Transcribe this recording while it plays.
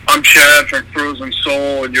I'm Chad from Frozen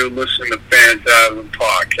Soul, and you're listening to Phantasm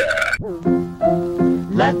Podcast.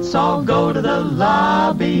 Let's all go to the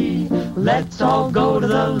lobby. Let's all go to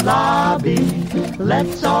the lobby.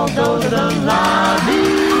 Let's all go to the lobby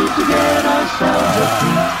to get ourselves a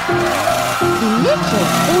treat.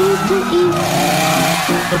 Delicious things to eat.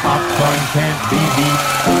 The popcorn can't be beat.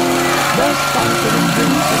 The sparkling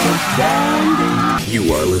drinks are just dandy.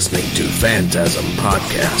 You are listening to Phantasm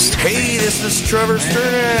Podcast. Hey, this is Trevor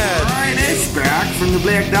Sternad. Ryan is back from the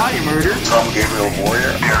Black Dahlia murder. Tom Gabriel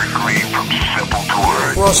Warrior. Derek Green from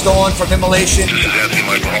Sepultura. Ross Dolan from Immolation.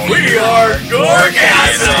 We are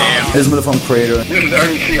Gorgasm. Ismail from Crater. This is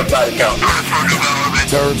Ernie C. of Body Count.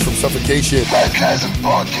 Terrence from Suffocation. Phantasm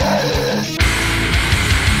Podcast.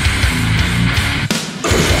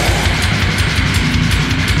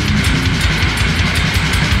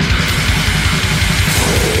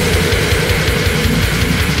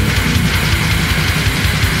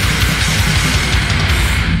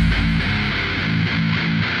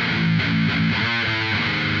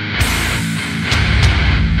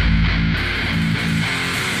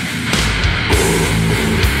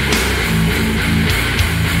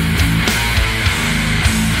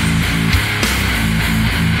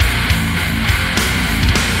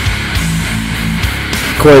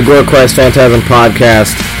 Corey Gorechrist Phantasm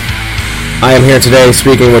Podcast. I am here today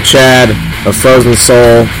speaking with Chad of Frozen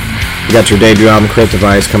Soul. You got your debut album Crypt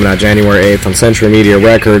Device coming out January 8th on Century Media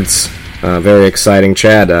Records. Very exciting.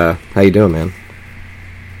 Chad, how you doing, man?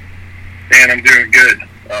 Man, I'm doing good.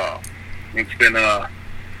 It's been a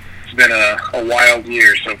wild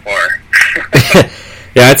year so far.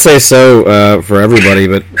 Yeah, I'd say so for everybody,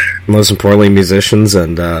 but most importantly musicians,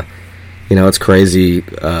 and it's crazy.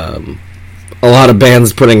 A lot of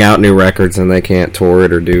bands putting out new records and they can't tour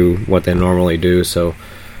it or do what they normally do. So,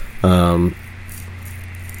 coming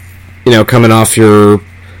off your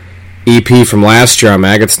EP from last year on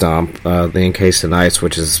Maggot Stomp, The Encased in Ice,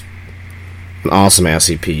 which is an awesome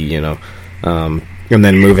ass EP, and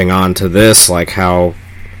then moving on to this, like how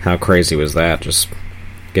crazy was that? Just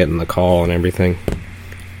getting the call and everything.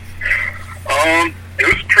 It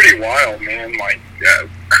was pretty wild, man.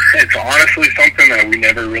 It's honestly something that we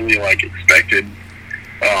never really expected.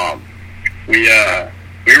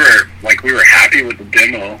 We were happy with the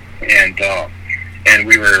demo, and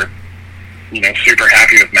we were super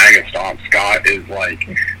happy with Maggot Stomp. Scott is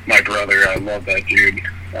my brother. I love that dude.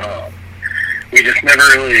 We just never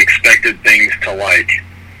really expected things to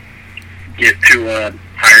get to a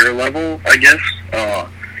higher level, I guess.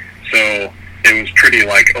 So it was pretty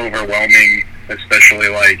overwhelming, especially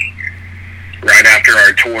right after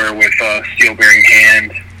our tour with Steel Bearing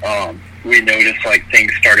Hand. We noticed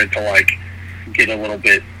things started to get a little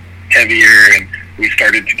bit heavier, and we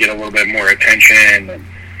started to get a little bit more attention, and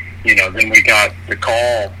then we got the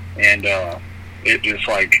call, and it just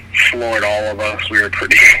floored all of us. We were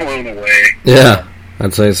pretty blown away. Yeah,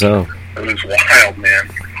 I'd say so. It was wild, man.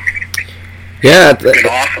 Yeah, it's been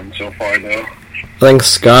awesome so far, though. I think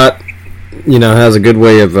Scott, has a good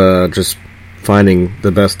way of just finding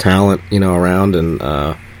the best talent, around, and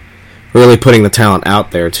really putting the talent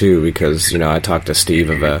out there, too, because, I talked to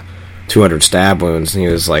Steve of 200 Stab Wounds, and he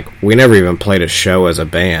was like, we never even played a show as a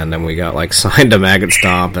band, and we got, signed to Maggot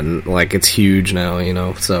Stomp, and, it's huge now,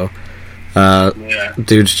 so, yeah.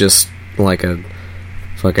 Dude's just, a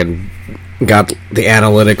fucking, got the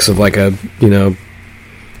analytics of, a,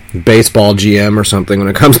 baseball GM or something when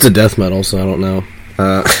it comes to death metal, so I don't know.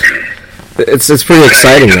 It's pretty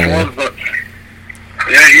exciting now.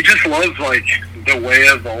 Yeah, he just loves the way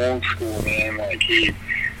of the old school, man. He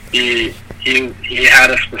had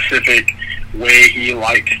a specific way he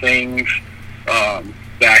liked things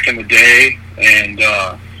back in the day, and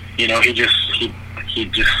he just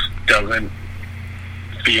doesn't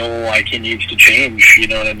feel like he needs to change. You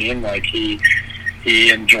know what I mean?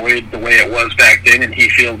 He enjoyed the way it was back then, and he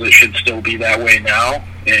feels it should still be that way now.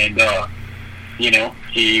 And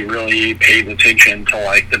he really pays attention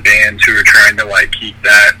to the bands who are trying to keep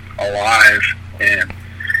that alive, and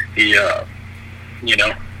he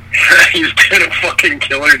he's doing a fucking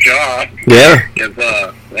killer job. Yeah, because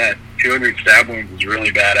that 200 Stab Wounds is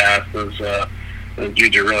really badass. Those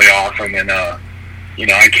dudes are really awesome, and I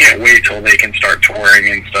can't wait till they can start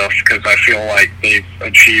touring and stuff, because I feel like they've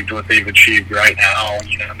achieved what they've achieved right now.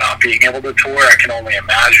 Not being able to tour, I can only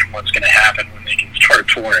imagine what's going to happen when they can start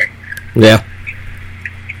touring. Yeah.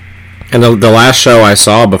 And the last show I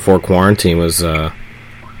saw before quarantine was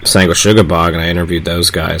Sanguisugabogg, and I interviewed those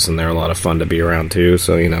guys, and they're a lot of fun to be around too.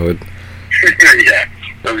 So yeah,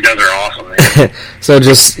 those guys are awesome, man. So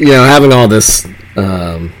just having all this,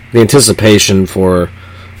 the anticipation for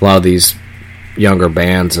a lot of these younger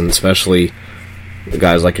bands, and especially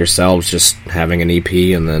guys like yourselves, just having an EP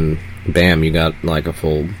and then bam, you got like a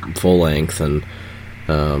full length, and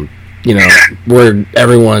you know, where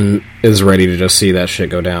everyone is ready to just see that shit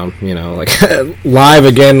go down, you know, like live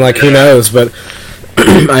again, like who knows, but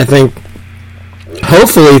I think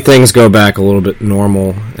hopefully things go back a little bit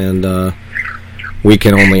normal, and we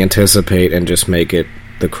can only anticipate and just make it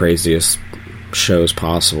the craziest shows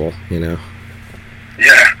possible, you know.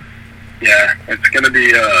 Yeah, it's gonna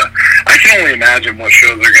be. I can only imagine what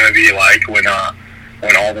shows are gonna be like when all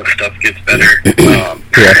this stuff gets better. It's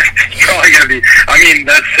probably gonna be. I mean,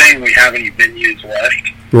 that's saying we have any venues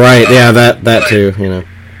left. Right. Yeah. That too. You know.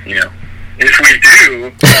 If we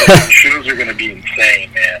do, shows are gonna be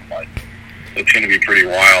insane, man. Like, it's gonna be pretty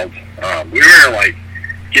wild. We were like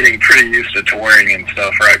getting pretty used to touring and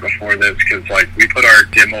stuff right before this, because like we put our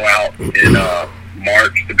demo out in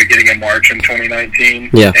March, the beginning of March in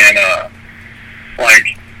 2019. Yeah. And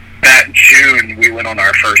like that June we went on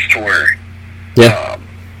our first tour. Yeah.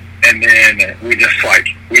 And then we did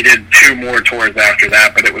 2 more tours after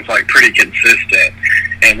that, but it was like pretty consistent.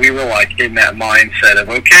 And we were like in that mindset of,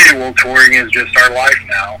 okay, well, touring is just our life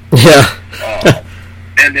now. Yeah.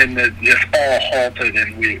 And then it just all halted,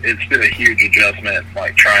 and it's been a huge adjustment,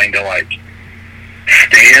 like trying to like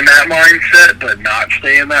stay in that mindset, but not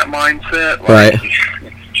stay in that mindset. Like, right.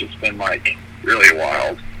 It's just been like really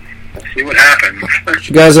wild. We'll see what happens.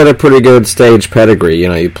 You guys had a pretty good stage pedigree. You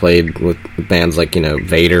know, you played with bands like, you know,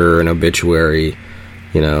 Vader and Obituary.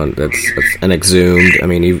 You know, that's and Exhumed. I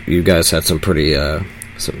mean, you guys had some pretty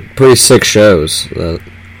sick shows.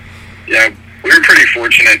 Yeah, we were pretty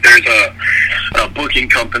fortunate. There's a booking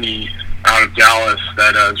company out of Dallas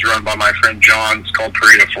that is run by my friend John. It's called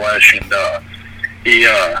Parade of Flesh, and he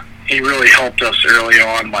really helped us early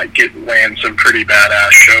on, like land some pretty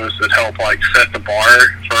badass shows that help like set the bar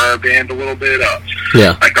for our band a little bit.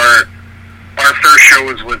 Yeah. Like our first show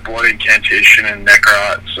was with Blood Incantation and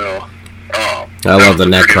Necrot, so I love the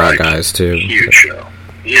Necrot guys too. Huge show.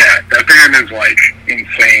 Yeah, that band is like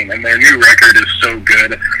insane, and their new record is so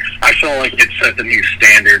good. I feel like it set the new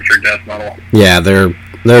standard for death metal. Yeah, they're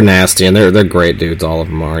nasty, and they're great dudes. All of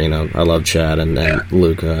them are. You know, I love Chad and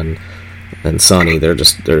Luca and Sonny. They're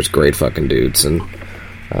just great fucking dudes, and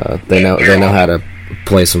they know how to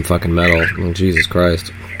play some fucking metal. I mean, Jesus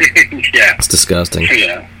Christ. Yeah, it's disgusting.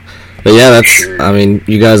 Yeah, but yeah, that's. Sure. I mean,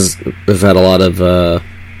 you guys have had a lot of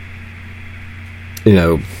you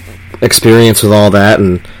know, experience with all that,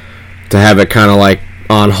 and to have it kind of like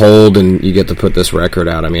on hold, and you get to put this record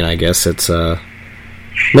out. I mean, I guess it's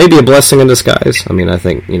maybe a blessing in disguise. I mean, I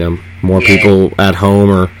think, you know, more people at home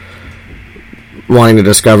or wanting to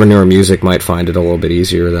discover newer music might find it a little bit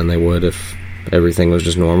easier than they would if everything was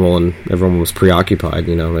just normal and everyone was preoccupied.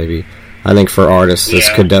 You know, maybe I think for artists this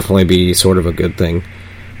could definitely be sort of a good thing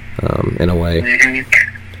in a way.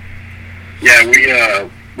 Mm-hmm. Yeah,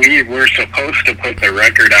 we were supposed to put the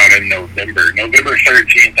record out in November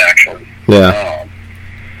 13th, actually. Yeah.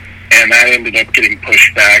 And that ended up getting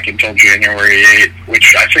pushed back until January 8th,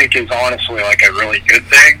 which I think is honestly like a really good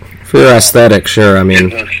thing. For your aesthetic, sure. I mean,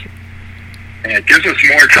 it gives us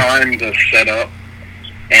more time to set up,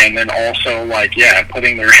 and then also like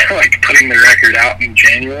putting the record out in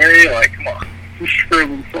January. Like, come on, like,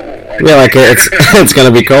 yeah, like it's gonna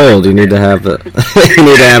be cold. You need to have it. You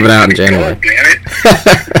need to have it out in January. Cold, damn it.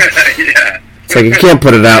 Yeah. It's like you can't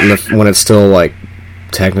put it out when it's still like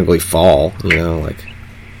technically fall. You know, like.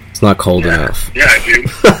 Not cold enough. Yeah, dude.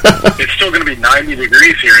 It's still going to be 90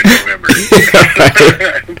 degrees here in November.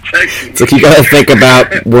 It's like you got to think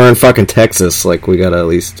about we're in fucking Texas. Like, we got to at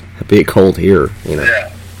least be cold here, you know?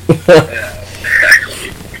 Yeah.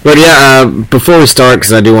 Exactly. But yeah, before we start,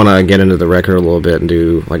 because I do want to get into the record a little bit and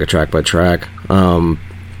do like a track by track. Little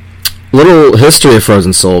history of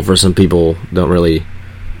Frozen Soul for some people aren't really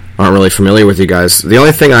familiar with you guys. The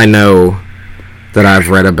only thing I know that I've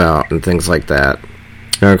read about and things like that.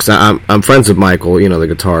 Because I'm friends with Michael, you know, the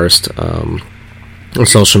guitarist, on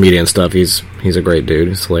social media and stuff. He's a great dude.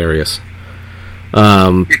 He's hilarious.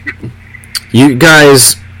 You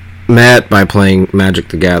guys met by playing Magic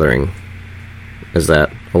the Gathering. Is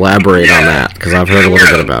that? Elaborate on that, because I've heard a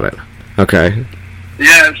little bit about it. Okay.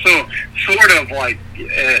 Yeah, so sort of like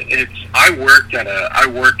I worked at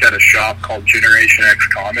a shop called Generation X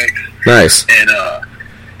Comics. Nice. In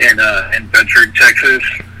Bedford, Texas,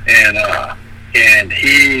 and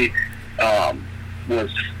he was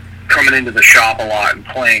coming into the shop a lot and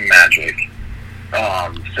playing Magic.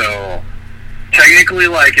 So technically,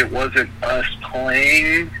 like, it wasn't us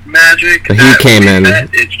playing Magic. But he came in.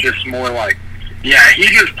 It's just more like, he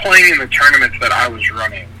was playing in the tournaments that I was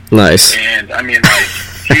running. Nice. And I mean, like,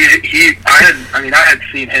 I had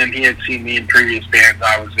seen him. He had seen me in previous bands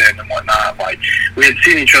I was in and whatnot. Like, we had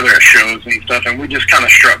seen each other at shows and stuff, and we just kind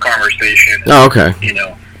of struck conversation. Oh, okay. You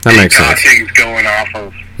know, that makes sense. Things going off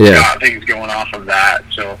of that.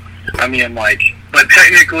 So, I mean, like, but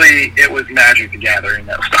technically, it was Magic the Gathering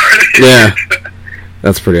that started. Yeah,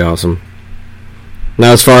 that's pretty awesome.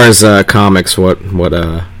 Now, as far as comics, what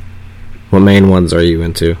main ones are you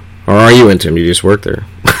into, or are you into them? You just work there.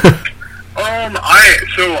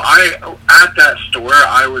 At that store,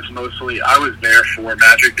 I was there for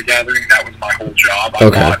Magic the Gathering. That was my whole job. I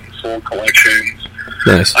bought and sold collections.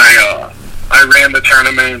 Nice. I ran the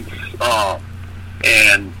tournaments,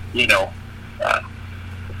 and you know,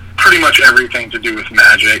 pretty much everything to do with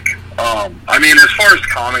Magic. I mean, as far as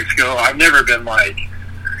comics go, I've never been like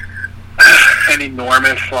an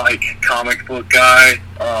enormous like comic book guy.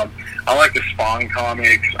 I like the Spawn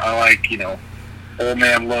comics. I like, you know, Old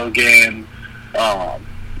Man Logan.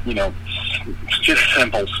 You know, just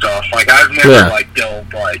simple stuff. Like, I've never like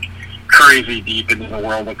delved like crazy deep into the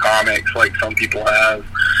world of comics like some people have.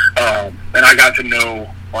 And I got to know,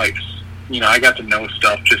 like, you know, I got to know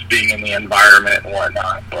stuff just being in the environment and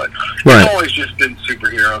whatnot. But it's always just been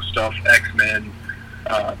superhero stuff, X-Men,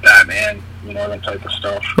 Batman, you know, that type of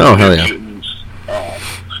stuff. Oh, hell yeah. Mutants,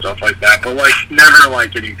 stuff like that. But, like, never,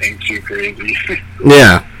 like, anything too crazy.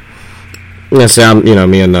 Yeah. Yeah, you know,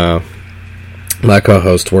 me and my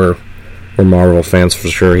co-host we're Marvel fans for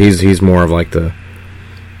sure. He's more of like the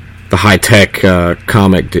high-tech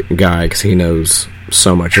comic guy because he knows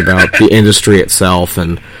so much about the industry itself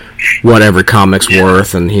and what every comic's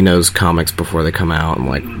worth, and he knows comics before they come out and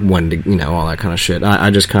like when to, you know, all that kind of shit. I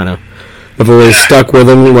just kind of have always stuck with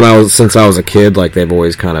them since I was a kid. Like, they've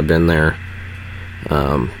always kind of been there.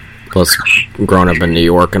 Plus, growing up in New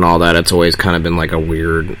York and all that, it's always kind of been like a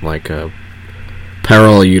weird, like a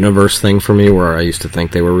parallel universe thing for me, where I used to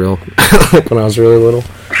think they were real, like when I was really little.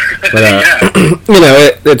 But you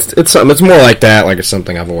know, it's something. It's more like that. Like, it's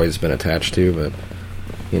something I've always been attached to, but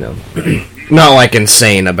you know, not like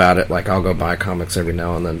insane about it. Like, I'll go buy comics every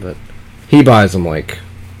now and then, but he buys them like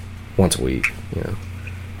once a week. You know,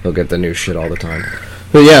 he'll get the new shit all the time.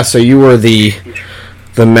 But yeah, so you were the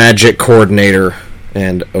Magic coordinator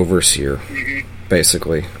and overseer,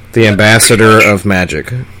 basically the ambassador of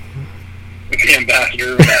Magic. The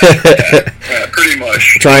ambassador of Magic, yeah, pretty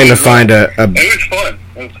much. Trying to find it was fun.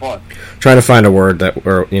 It was fun. Trying to find a word that,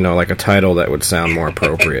 or you know, like a title that would sound more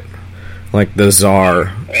appropriate, like the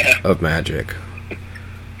Czar of Magic.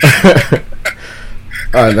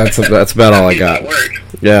 That's about all I got.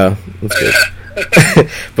 Yeah, that's good.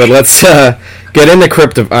 But let's get into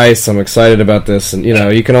Crypt of Ice. I'm excited about this, and you know,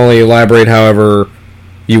 you can only elaborate however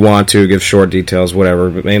you want to, give short details, whatever,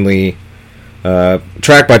 but mainly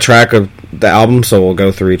track by track of the album. So we'll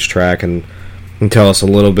go through each track and tell us a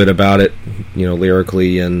little bit about it, you know,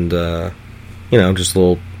 lyrically, and you know, just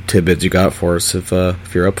little tidbits you got for us if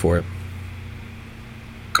you're up for it.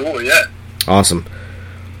 Cool, yeah. Awesome.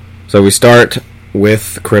 So we start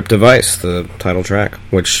with Crypt of Ice, the title track,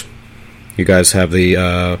 which you guys have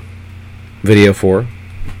the video for.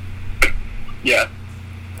 Yeah.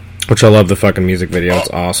 Which I love the fucking music video. It's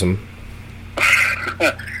awesome.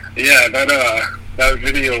 Yeah, that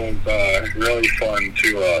video was really fun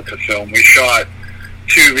to film. We shot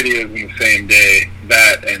 2 videos in the same day.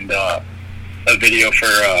 That and a video for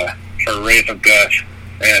Wraith of Death,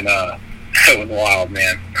 and it was wild,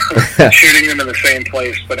 man. Shooting them in the same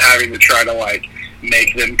place, but having to try to like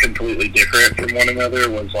make them completely different from one another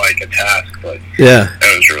was like a task. But yeah,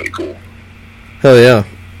 that was really cool. Hell yeah!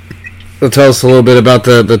 So tell us a little bit about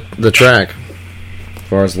the track, as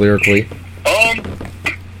far as lyrically.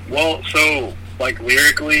 Well, so like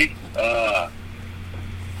lyrically,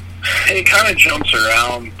 it kind of jumps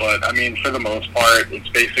around, but I mean, for the most part, it's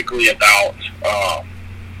basically about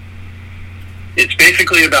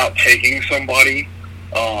taking somebody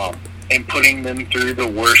and putting them through the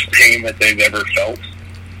worst pain that they've ever felt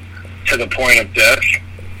to the point of death,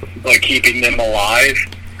 but keeping them alive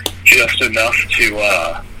just enough to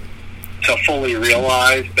fully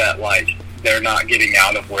realize that like they're not getting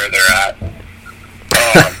out of where they're at.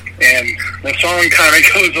 And the song kind of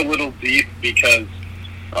goes a little deep because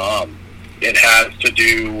it has to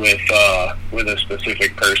do with a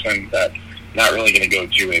specific person that I'm not really going to go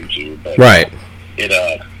too into, but right. It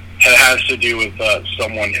has to do with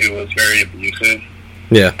someone who was very abusive.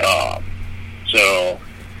 Yeah. So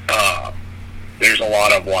there's a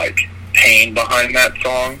lot of like pain behind that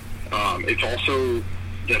song. It's also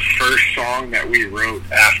the first song that we wrote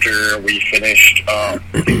after we finished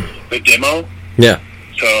the demo. Yeah.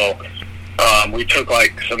 So we took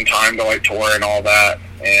like some time to like tour and all that,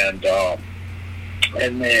 and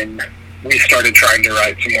And then we started trying to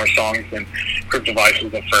write some more songs, and Cryptovice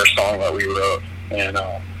was the first song that we wrote. And,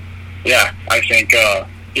 yeah, I think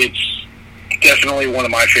it's definitely one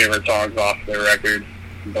of my favorite songs off the record.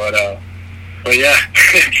 But yeah,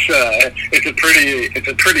 it's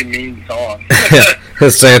a pretty mean song.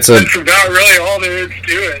 That's about really all there is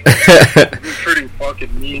to it. It's a pretty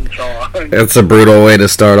fucking mean song. It's a brutal way to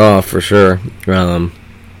start off, for sure. And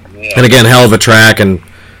again, hell of a track, and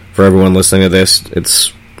for everyone listening to this,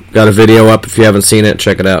 it's got a video up. If you haven't seen it,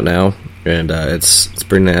 check it out now. And it's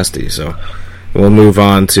pretty nasty, so we'll move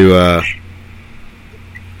on to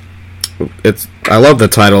I love the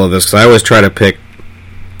title of this, because I always try to pick,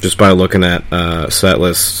 just by looking at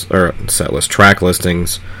track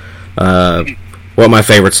listings, what my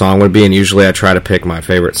favorite song would be, and usually I try to pick my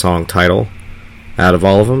favorite song title out of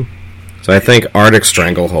all of them. So I think Arctic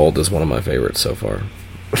Stranglehold is one of my favorites so far.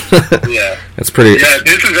 Yeah. It's pretty... Yeah,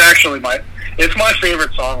 this is actually it's my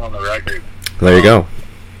favorite song on the record. There you go.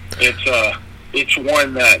 It's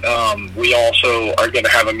one that we also are going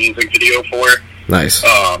to have a music video for. Nice.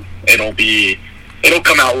 It'll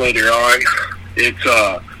come out later on. This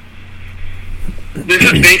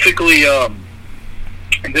is basically,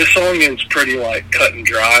 this song is pretty, like, cut and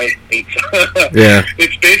dry. Yeah.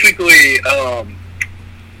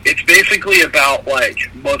 It's basically about, like,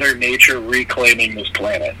 Mother Nature reclaiming this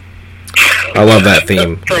planet. I love that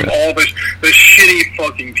theme. From all the shitty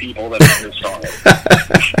fucking people that make this song.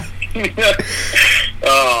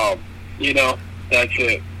 You know, that's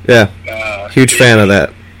it. Yeah. Huge fan of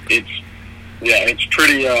that. It's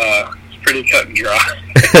pretty cut and dry.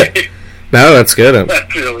 No, that's good.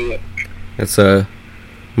 That's really it. It's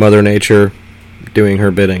Mother Nature doing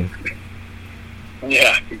her bidding.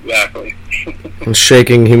 Yeah, exactly. And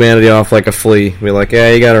shaking humanity off like a flea. Be like,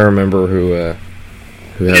 yeah, you got to remember who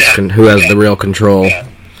has the real control. Yeah.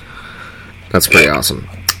 That's pretty awesome.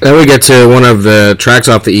 Then we get to one of the tracks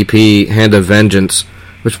off the EP, Hand of Vengeance.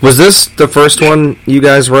 Which was this the first one you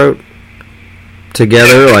guys wrote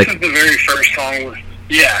together? Yeah, this is the very first song.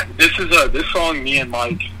 Yeah, this song me and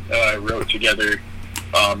Mike wrote together.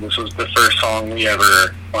 This was the first song we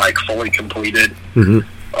ever fully completed. Mm-hmm.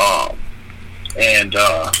 And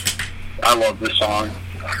I love this song.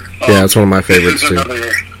 Yeah, it's one of my favorites too.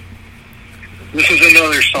 This is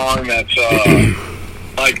another song that's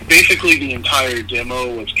basically the entire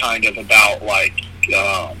demo was kind of about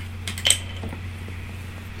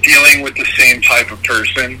dealing with the same type of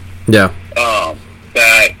person. Yeah.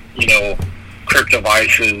 That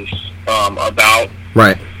Cryptovice is about.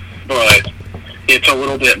 Right. But it's a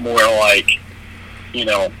little bit more I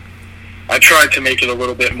tried to make it a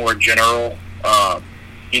little bit more general.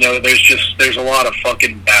 There's a lot of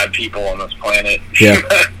fucking bad people on this planet. Yeah,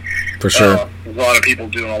 for sure. There's a lot of people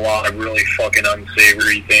doing a lot of really fucking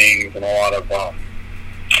unsavory things, and a lot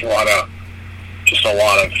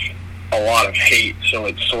of hate. So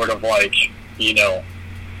it's sort of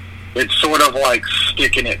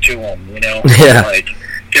sticking it to them, Yeah.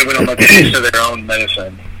 Giving them a taste of their own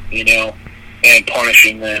medicine, and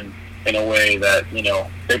punishing them in a way that,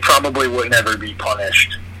 they probably would never be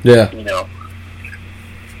punished. Yeah. If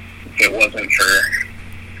it wasn't for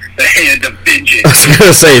the Hand of Vengeance. I was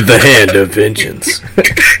going to say the Hand of Vengeance.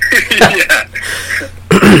 Yeah.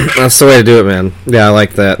 That's the way to do it, man. Yeah, I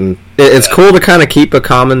like that. And it's cool to kind of keep a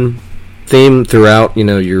common theme throughout,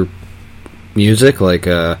 your music.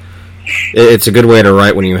 It's a good way to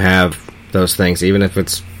write when you have those things, even if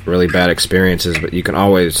it's really bad experiences, but you can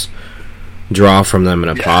always draw from them in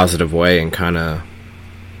a positive way and kind of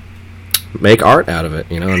make art out of it,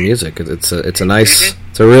 in music. It's a nice,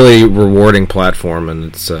 it's a really rewarding platform, and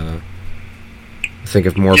it's, I think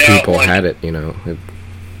if more people had it, it'd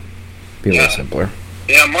be a little simpler.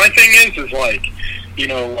 Yeah, my thing is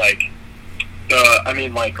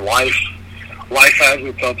life has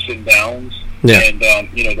its ups and downs. Yeah. And,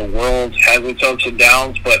 the world has its ups and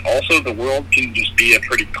downs, but also the world can just be a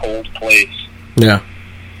pretty cold place. Yeah.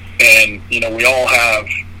 And, we all have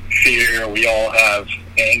fear, we all have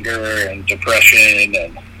anger and depression,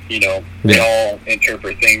 and, we all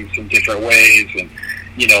interpret things in different ways. And,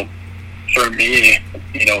 for me,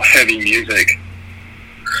 heavy music,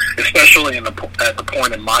 especially at the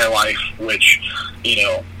point in my life, which,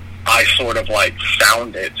 I sort of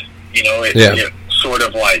found it, it sort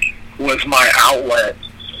of was my outlet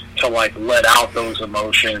to let out those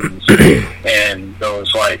emotions and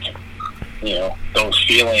those those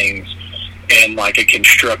feelings in a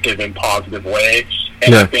constructive and positive way.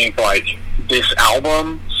 And I think this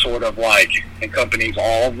album sort of accompanies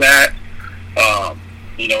all of that.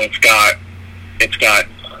 It's got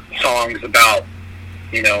songs about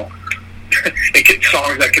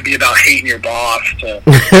songs that could be about hating your boss, to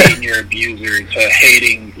hating your abuser, to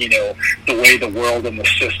hating, you know, the way the world and the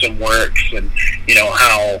system works, and, you know,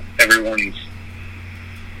 how everyone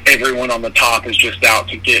on the top is just out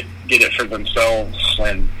to get it for themselves,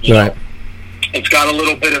 and, you know, it's got a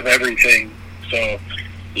little bit of everything, so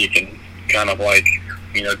you can kind of, like,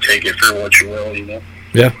 you know, take it for what you will, you know?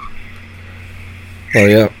 Yeah. Well,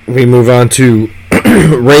 yeah. We move on to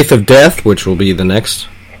Wraith of Death, which will be the next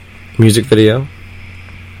music video.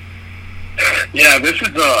 Yeah, this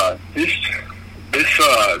song,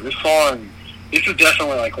 this is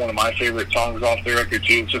definitely, like, one of my favorite songs off the record,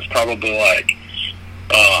 too. It's just probably, like,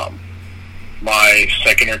 my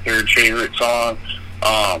second or third favorite song.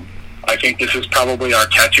 I think this is probably our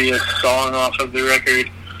catchiest song off of the record.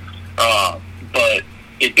 But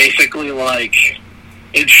it basically, like,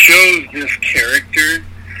 it shows this character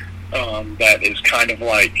that is kind of,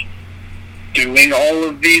 like, doing all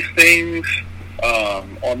of these things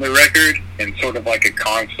on the record in sort of like a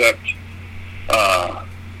concept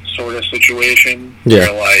sort of situation. Yeah.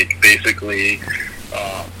 Where, like, basically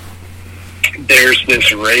there's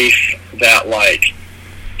this wraith that, like,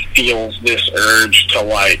 feels this urge to,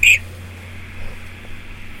 like,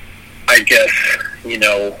 I guess, you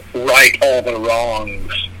know, right all the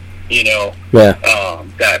wrongs, you know,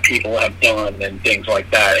 that people have done and things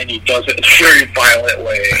like that, and he does it in a very violent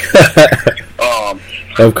way.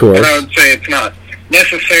 Of course. And I would say it's not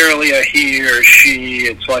necessarily a he or she,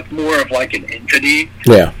 it's like more of like an entity.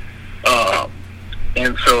 Yeah.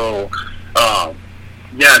 And so,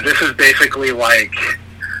 yeah, this is basically like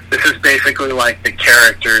the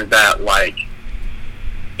character that, like,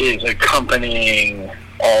 is accompanying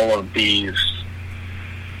all of these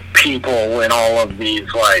people and all of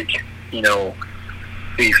these, like, you know,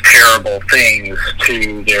 these terrible things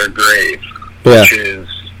to their grave, which is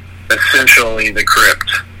essentially the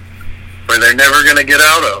crypt, where they're never going to get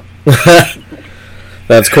out of.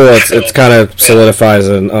 That's cool. It's kind of solidifies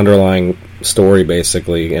an underlying story,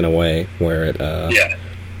 basically, in a way, where it,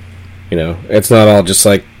 you know, it's not all just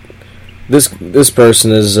like, this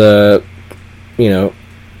person is, you know,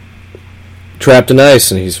 trapped in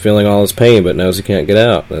ice, and he's feeling all his pain, but knows he can't get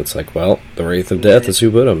out. And it's like, well, the Wraith of Death is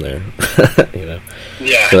who put him there. You know.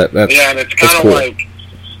 Yeah. So that's, yeah, and it's kind of cool. like,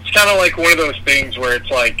 it's kind of like one of those things where it's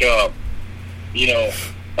like, you know,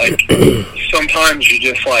 like sometimes you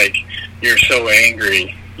just, like, you're so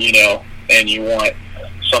angry, you know, and you want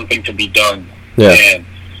something to be done, and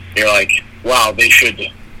you're like, wow, they should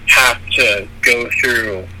have to go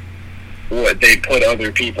through what they put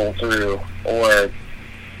other people through, or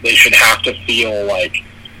they should have to feel, like,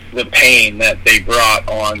 the pain that they brought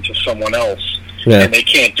on to someone else. Yeah. And they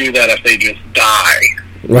can't do that if they just die.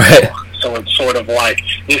 Right. So it's sort of like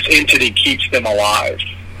this entity keeps them alive.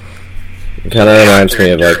 It kind of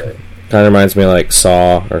reminds me of like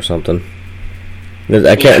Saw or something.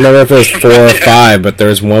 I can't remember if it was 4 or 5, but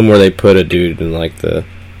there's one where they put a dude in like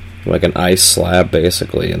an ice slab,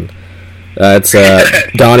 basically, and it's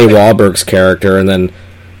Donnie Wahlberg's character, and then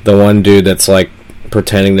the one dude that's like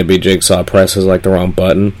pretending to be Jigsaw presses like the wrong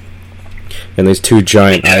button, and these 2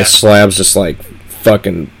 giant ice slabs just like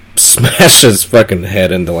fucking smash his fucking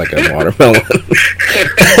head into like a watermelon.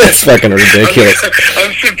 It's fucking ridiculous.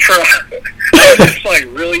 I'm surprised. I'm just like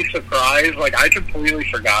really surprised. Like, I completely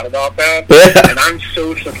forgot about that, and I'm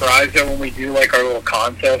so surprised that when we do like our little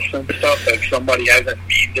contests and stuff, that somebody hasn't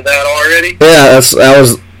beat to that already. Yeah, that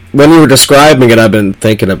was when you were describing it. I've been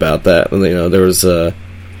thinking about that, and you know, there was I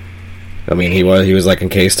mean, he was like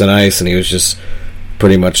encased in ice, and he was just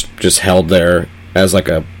pretty much just held there as like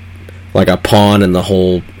a pawn in the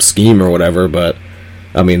whole scheme or whatever. But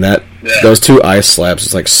I mean, those 2 ice slabs,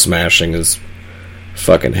 just like smashing his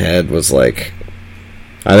fucking head, was like,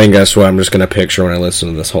 I think that's what I'm just gonna picture when I listen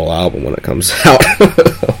to this whole album when it comes out.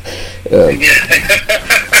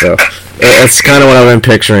 So that's kind of what I've been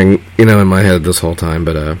picturing, you know, in my head this whole time.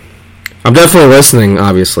 But I'm definitely listening,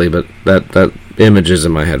 obviously, but that image is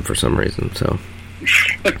in my head for some reason. So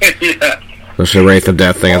Yeah. The Wraith of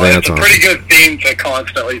Death thing, I think that's awesome. It's a pretty good theme to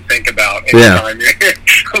constantly think about anytime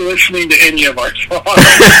you're listening to any of our songs.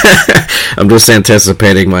 I'm just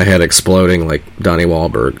anticipating my head exploding like Donnie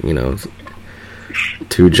Wahlberg, you know.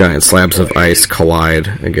 2 giant slabs of ice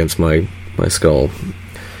collide against my skull.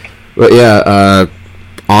 But yeah,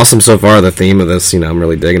 awesome so far. The theme of this, you know, I'm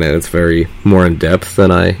really digging it. It's very more in depth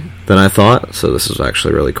than I thought, so this is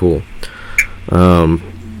actually really cool.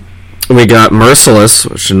 We got Merciless,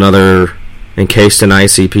 which is another Encased in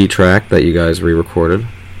ICP track that you guys re-recorded.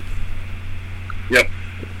 Yep.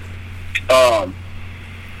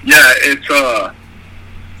 Yeah, it's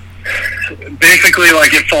basically,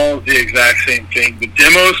 like, it follows the exact same thing. The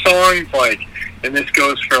demo songs, like, and this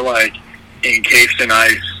goes for, like, Encased in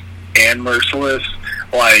Ice and Merciless,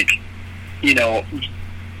 like, you know,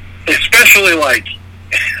 especially, like,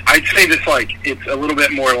 I'd say this, like, it's a little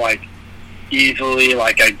bit more, like, easily,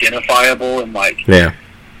 like, identifiable and, like, in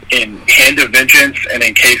Hand of Vengeance and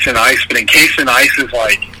Encased in Ice, but Encased in Ice is,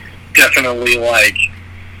 like, definitely, like,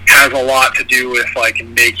 has a lot to do with, like,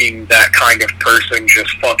 making that kind of person just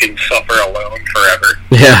fucking suffer alone forever.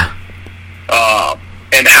 Yeah.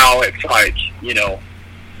 And how it's, like, you know,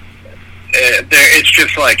 it's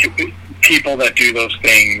just, like, people that do those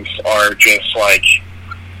things are just, like,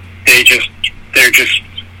 they just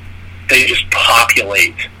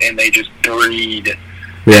populate and they just breed.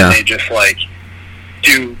 Yeah. And they just, like,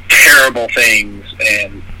 do terrible things,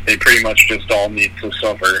 and they pretty much just all need to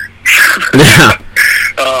suffer. Yeah.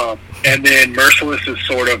 And then Merciless is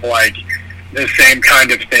sort of like the same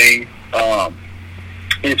kind of thing.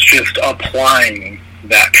 It's just applying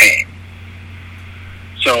that pain.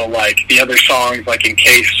 So, like, the other songs, like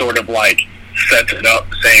Encased, sort of, like, sets it up,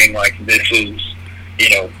 saying, like, this is, you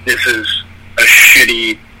know, this is a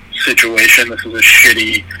shitty situation, this is a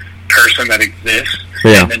shitty person that exists.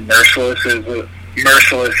 Yeah. And then Merciless is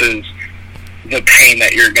the pain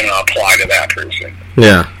that you're going to apply to that person.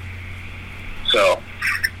 Yeah. So,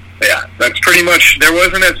 yeah, that's pretty much, there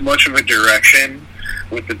wasn't as much of a direction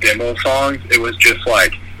with the demo songs. It was just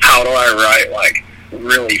like, how do I write, like,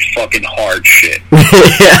 really fucking hard shit?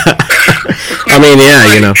 Yeah. I mean, yeah,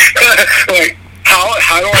 like, you know. Like,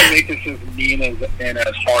 how do I make this as mean and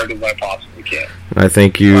as hard as I possibly can? I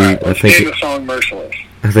think you, right, let's name the song Merciless.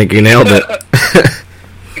 I think you nailed it.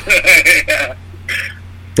 Yeah.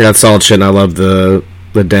 That's solid shit, and I love the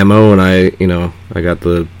demo, and I got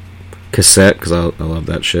the cassette, because I love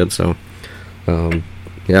that shit, so, yeah. Oh,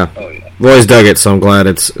 yeah. I've always dug it, so I'm glad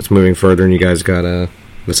it's moving further, and you guys got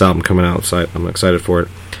this album coming out, so I'm excited for it.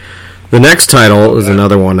 The next title is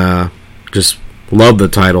another one, just love the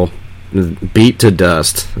title, Beat to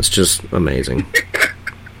Dust. It's just amazing.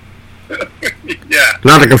 Yeah.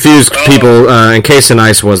 Not to confuse people, Encased in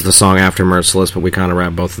Ice was the song after Merciless, but we kind of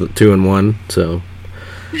wrapped both of the two in one, so...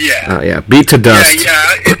 Yeah. Yeah, Beat to Dust.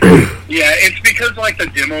 Yeah, it's because, like, the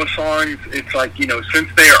demo songs, it's like, you know, since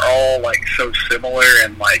they are all, like, so similar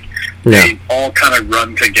and, like, they all kind of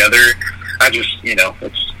run together, I just, you know,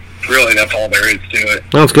 it's really, that's all there is to it.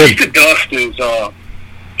 That's good. Beat to Dust is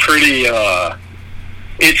pretty,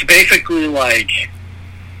 it's basically, like,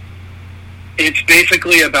 it's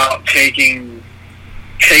basically about taking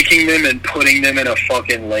them and putting them in a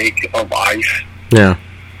fucking lake of ice. Yeah.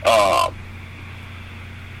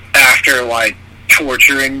 After, like,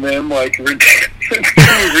 torturing them, like,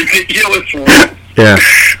 ridiculously. Yeah.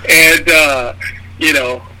 And, you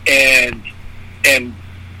know, and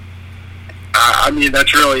I mean,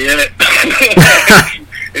 that's really it.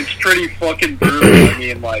 It's pretty fucking brutal. I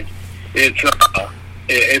mean, like, it's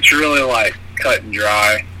really, like, cut and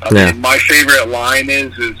dry. I mean, my favorite line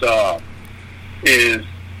is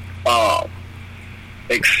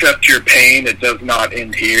accept your pain, it does not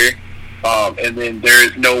end here. And then there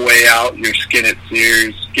is no way out, your skin it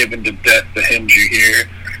sears, given to death the hymns you hear.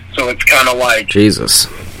 So it's kind of like... Jesus.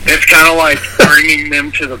 It's kind of like bringing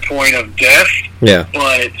them to the point of death,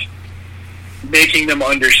 but making them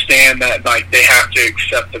understand that, like, they have to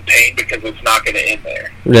accept the pain because it's not going to end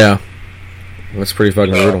there. Yeah. That's pretty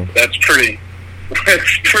fucking brutal. That's pretty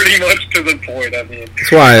much to the point. I mean,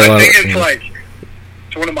 that's why I love think it. It's like...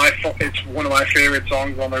 It's one of my favorite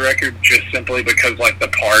songs on the record, just simply because, like, the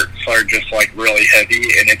parts are just, like, really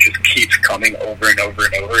heavy, and it just keeps coming over and over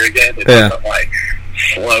and over again. It doesn't, like,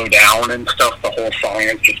 slow down and stuff. The whole song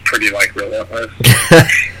is just pretty, like, relentless.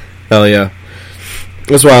 Hell yeah.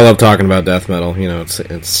 That's why I love talking about death metal. You know, it's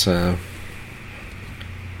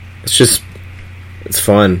just, it's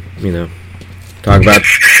fun, you know. Talk about...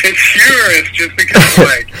 It's humorous just because,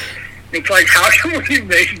 like... It's like, how can we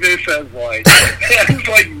make this as, like, as,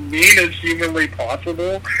 like, mean as humanly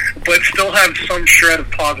possible, but still have some shred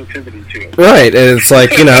of positivity to it? Right, and it's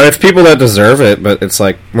like, you know, it's people that deserve it, but it's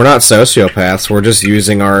like, we're not sociopaths, we're just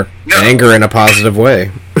using our anger in a positive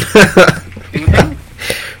way.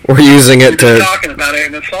 We're using it to... We're talking about it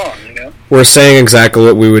in a song, you know? We're saying exactly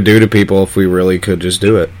what we would do to people if we really could just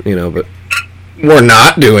do it, you know, but we're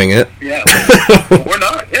not doing it. Yeah, we're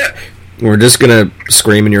not, yeah. We're just gonna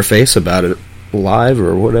scream in your face about it live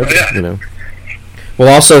or whatever, you know. We'll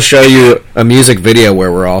also show you a music video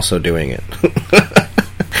where we're also doing it,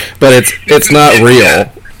 but it's not real.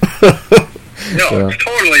 No, it's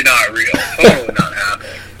totally not real. Totally not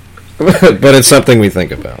happening. But it's something we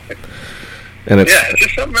think about, and it's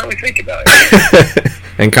just something that we think about.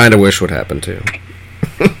 And kind of wish would happen too.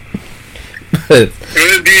 What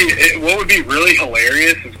would be really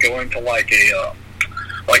hilarious is going to like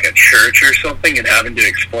a church or something and having to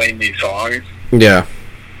explain these songs. Yeah.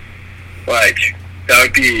 Like, that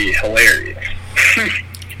would be hilarious.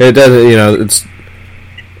 It doesn't, you know, it's...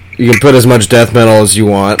 You can put as much death metal as you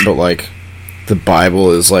want, but, like, the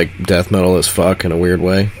Bible is, like, death metal as fuck in a weird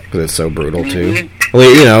way, because it's so brutal, too.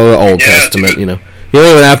 Well, you know, the Old Testament, you know. You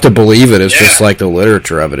don't even have to believe it, it's just, like, the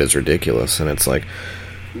literature of it is ridiculous, and it's like...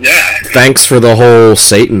 Yeah. Thanks for the whole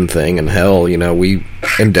Satan thing and hell, you know, we,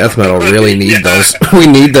 in death metal, really need those, we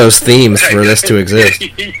need those themes for this to exist.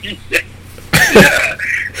 Yeah.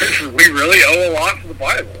 We really owe a lot to the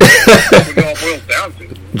Bible. That's what it all boils down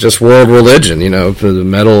to. Just world religion, you know, the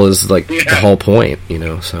metal is, like, the whole point, you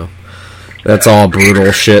know, so... That's all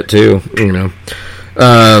brutal shit, too, you know.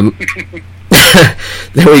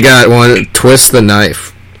 Then we got one, Twist the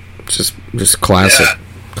Knife. Just classic. Yeah.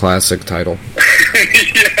 Classic title.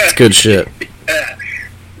 It's good shit.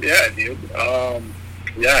 Yeah, dude. I'm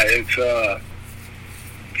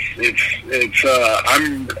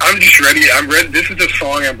just ready. This is a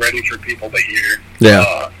song I'm ready for people to hear.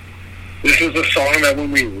 Yeah. This is a song that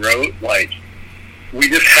when we wrote, like, we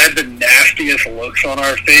just had the nastiest looks on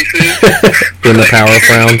our faces. In the power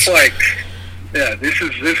frowns. Like, yeah, this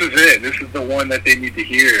is it. This is the one that they need to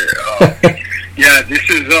hear. Yeah, this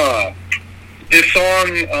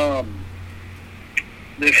song,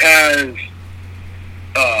 this has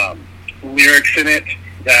lyrics in it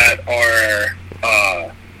that are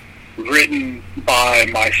written by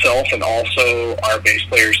myself and also our bass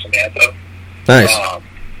player Samantha. Nice.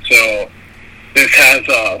 So this has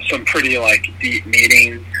some pretty like deep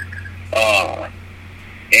meaning,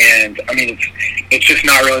 and I mean it's just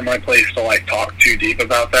not really my place to like talk too deep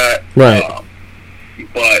about that. Right.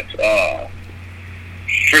 But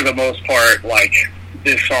for the most part, like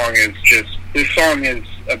this song is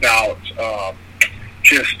about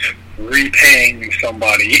just repaying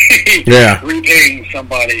somebody. Yeah. Repaying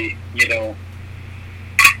somebody, you know,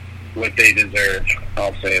 what they deserve.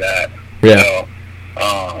 I'll say that. Yeah. So,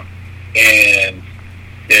 and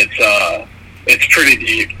it's pretty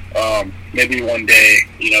deep. Maybe one day,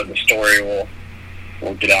 you know, the story will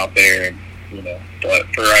get out there, and you know. But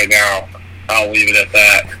for right now, I'll leave it at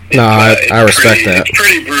that. No, I respect that. It's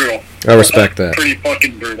pretty brutal. I respect that. Pretty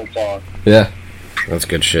fucking brutal song. Yeah, that's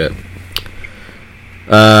good shit.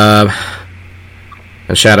 And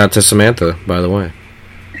shout out to Samantha, by the way.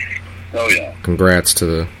 Oh yeah. Congrats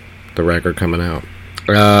to the record coming out.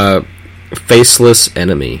 Faceless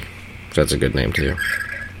Enemy. That's a good name too.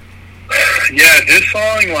 Yeah, this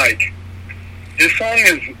song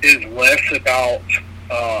is less about.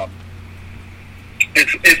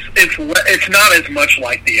 It's not as much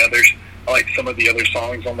like the others, like some of the other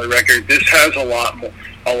songs on the record. This has a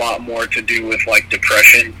lot more to do with like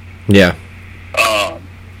depression. Yeah.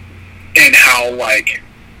 And how like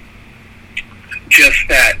just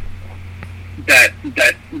that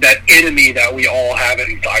enemy that we all have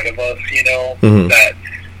inside of us, you know, that,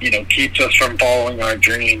 you know, keeps us from following our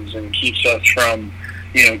dreams and keeps us from,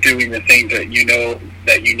 you know, doing the things that you know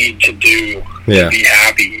that you need to do to be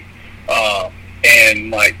happy,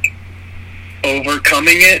 and like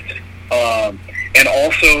overcoming it, and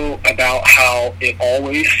also about how it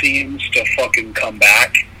always seems to fucking come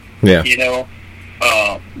back. Yeah. You know,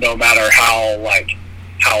 no matter how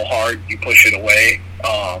hard you push it away.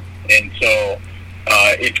 And so,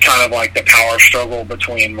 it's kind of like the power struggle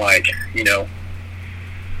between like, you know,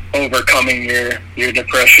 overcoming your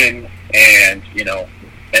depression and, you know,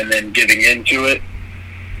 and then giving into it,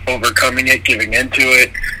 overcoming it, giving into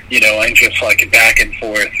it, you know, and just like back and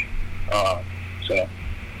forth. So,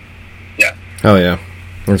 yeah. Oh yeah.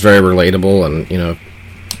 It's very relatable and, you know,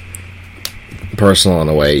 personal in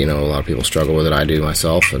a way. You know, a lot of people struggle with it. I do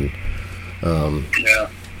myself, and yeah,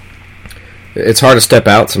 it's hard to step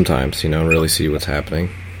out sometimes, you know, and really see what's happening.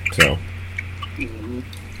 So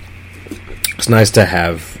it's nice to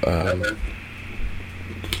have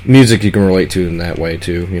music you can relate to in that way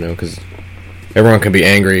too, you know, because everyone can be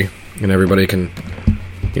angry and everybody can,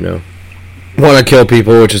 you know, want to kill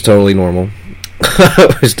people, which is totally normal.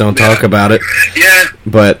 Just don't talk about it. Yeah.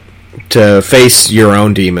 But to face your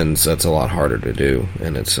own demons, that's a lot harder to do,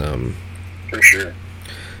 and it's for sure.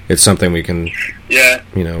 It's something we can, yeah,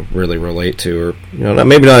 you know, really relate to, or you know,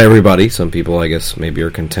 maybe not everybody. Some people, I guess, maybe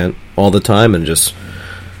are content all the time and just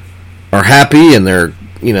are happy and they're,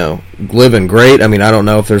 you know, living great. I mean, I don't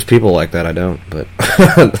know if there's people like that. I don't, but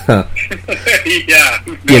yeah,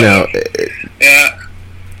 you know, yeah,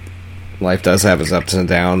 life does have its ups and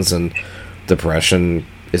downs, and depression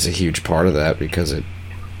is a huge part of that because it,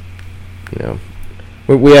 you know,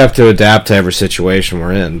 we have to adapt to every situation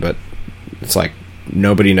we're in, but it's like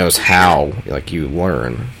nobody knows how, like, you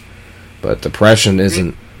learn. But depression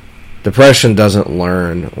doesn't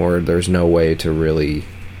learn, or there's no way to really,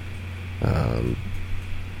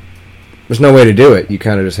 there's no way to do it. You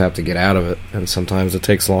kind of just have to get out of it, and sometimes it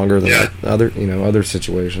takes longer than other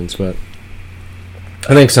situations. But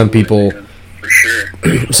I think some people, for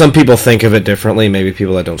sure, some people think of it differently. Maybe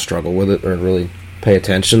people that don't struggle with it or really pay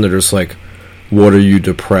attention, they're just like, "What are you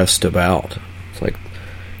depressed about?" It's like,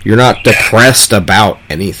 you're not depressed about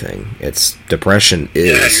anything. It's depression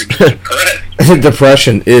is. Yeah, you're depressed.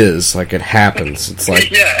 Depression is, like, it happens. It's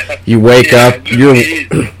like you wake up,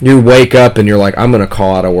 you wake up and you're like, I'm gonna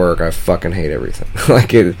call out of work. I fucking hate everything.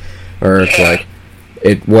 Like it, or it's like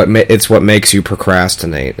it's what makes you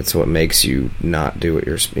procrastinate. It's what makes you not do what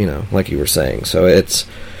you're, like you were saying. So it's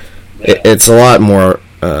a lot more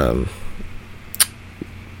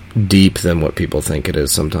deep than what people think it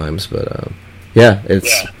is sometimes. But I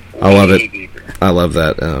love it. Deeper. I love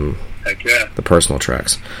that. Heck yeah. The personal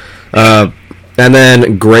tracks. And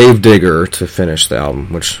then Gravedigger to finish the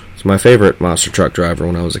album, which is my favorite Monster Truck Driver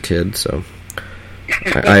when I was a kid, so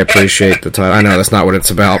I appreciate the title. I know that's not what it's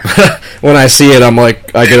about. When I see it, I'm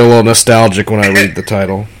like, I get a little nostalgic when I read the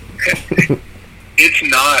title. It's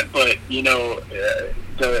not, but,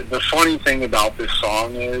 the funny thing about this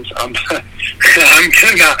song is I'm not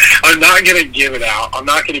gonna give it out. I'm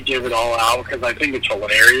not gonna give it all out because I think it's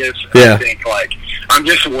hilarious. Yeah. I think, like, I'm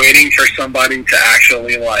just waiting for somebody to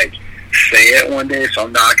actually, like, say it one day, so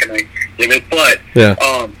I'm not gonna give it. But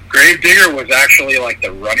Gravedigger was actually, like,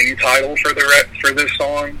 the running title for this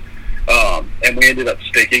song, and we ended up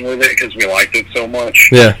sticking with it because we liked it so much.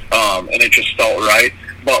 Yeah. And it just felt right.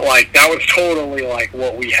 But, like, that was totally, like,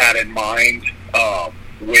 what we had in mind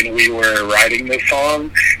when we were writing this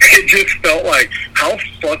song. It just felt like, how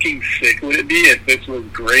fucking sick would it be if this was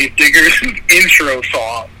Gravedigger's intro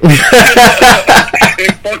song?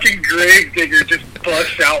 If fucking Gravedigger just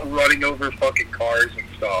busts out running over fucking cars and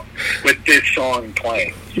stuff with this song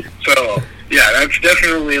playing. So, yeah, that's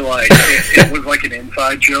definitely, like, it was like an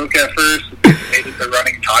inside joke at first. We made it the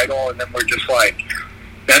running title, and then we're just like,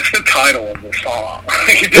 that's the title of the song.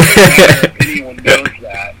 It doesn't matter if anyone knows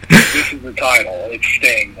that. This is the title. It's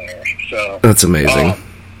staying there. So that's amazing.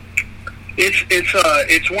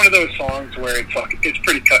 It's one of those songs where it's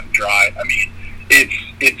pretty cut and dry. I mean,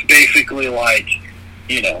 it's basically like,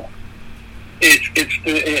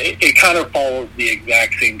 it kind of follows the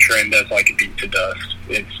exact same trend as, like, a Beat to Dust.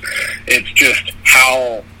 It's just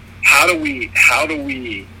how do we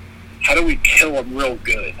kill them real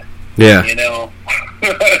good? Yeah.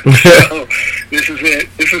 So this is it.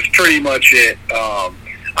 This is pretty much it.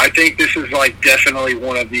 I think this is, like, definitely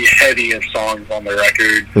one of the heaviest songs on the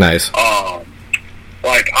record. Nice.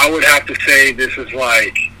 Like, I would have to say this is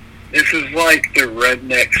like the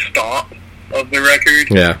redneck stomp of the record.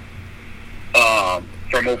 Yeah.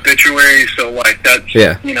 From Obituary, so, like, that's,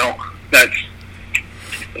 that's...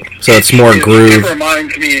 So it's more groove. It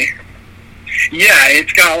reminds me... Yeah,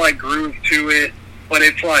 it's got, like, groove to it, but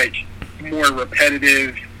it's, like, more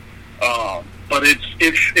repetitive. But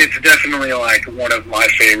it's definitely, like, one of my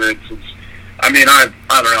favorites. I don't know.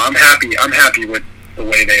 I'm happy with the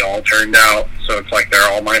way they all turned out. So it's like they're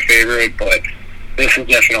all my favorite. But this is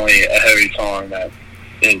definitely a heavy song that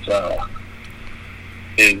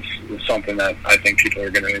is something that I think people are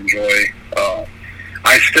going to enjoy.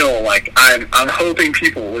 I still, like, I'm hoping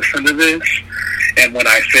people listen to this, and when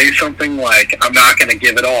I say something, like, I'm not going to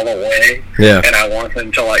give it all away. Yeah. And I want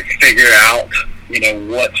them to, like, figure out,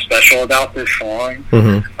 what's special about this song.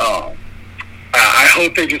 Mm-hmm. I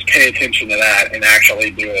hope they just pay attention to that and actually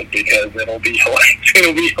do it, because it'll be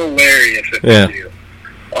hilarious if they do.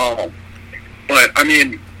 But, I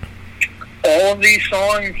mean, all of these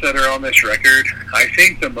songs that are on this record, I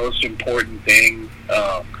think the most important thing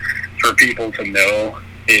for people to know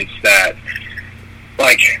is that,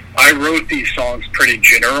 like, I wrote these songs pretty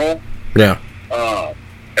general. Yeah.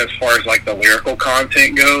 As far as, like, the lyrical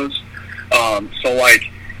content goes. So, like,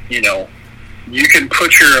 you can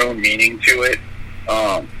put your own meaning to it.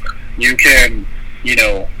 You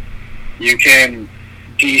can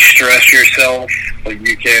de-stress yourself, but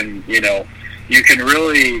you can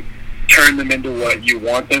really turn them into what you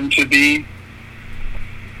want them to be.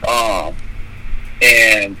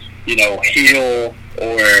 And, heal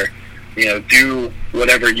or, do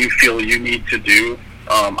whatever you feel you need to do.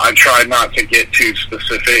 I try not to get too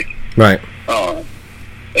specific. Right.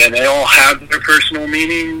 And they all have their personal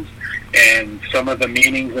meanings, and some of the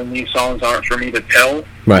meanings in these songs aren't for me to tell,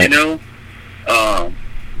 right.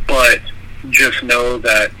 But just know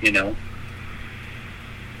that,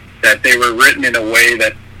 that they were written in a way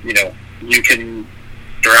that, you know, you can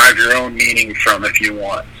derive your own meaning from if you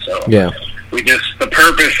want. So Yeah. the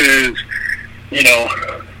purpose is, you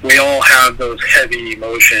know, we all have those heavy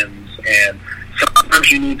emotions, and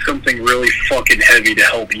sometimes you need something really fucking heavy to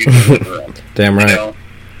help you deliver them. Damn right. You know?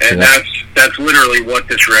 And that's literally what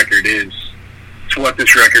this record is. It's what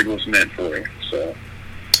this record was meant for. So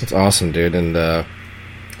it's awesome, dude. And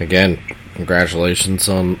again, congratulations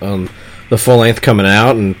on the full length coming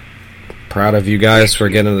out, and proud of you guys for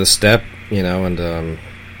getting to this step. You know, and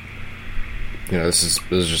you know, this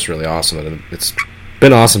is just really awesome, and it's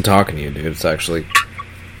been awesome talking to you, dude. It's actually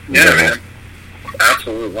man,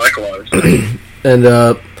 absolutely, likewise. And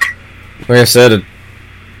like I said,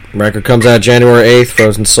 the record comes out January 8th.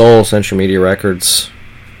 Frozen Soul, Century Media Records,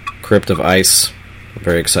 Crypt of Ice. I'm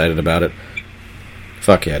very excited about it.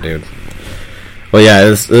 Fuck yeah, dude. Well, yeah,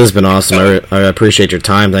 this has been awesome. I appreciate your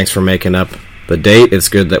time. Thanks for making up the date. It's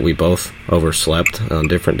good that we both overslept on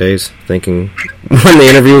different days, thinking when the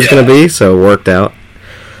interview was going to be, so it worked out.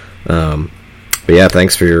 But yeah,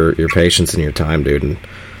 thanks for your patience and your time, dude, and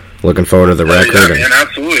looking forward to the record. Yeah, man,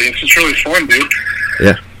 absolutely. It's just really fun, dude.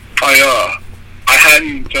 Yeah. I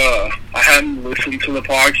hadn't listened to the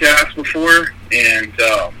podcast before, and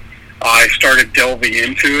I started delving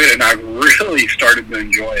into it, and I really started to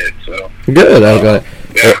enjoy it. So good. I got it.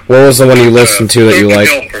 Yeah. What was the one you listened to that you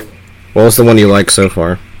liked? What was the one you liked so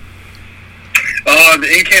far?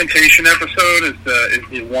 The Incantation episode is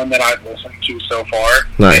the one that I've listened to so far.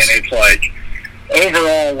 Nice. And it's like,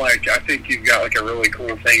 overall, like, I think you've got like a really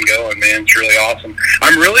cool thing going, man. It's really awesome.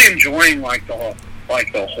 I'm really enjoying like the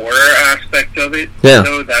horror aspect of it. Yeah.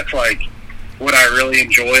 So that's like what I really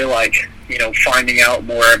enjoy, like, you know, finding out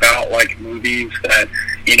more about like movies that,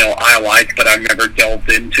 you know, I like but I've never delved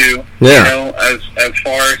into. Yeah. You know, as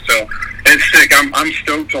far. So it's sick. I'm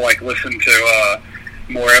stoked to like listen to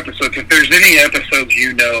more episodes. If there's any episodes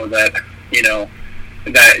you know that, you know,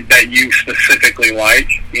 that you specifically like,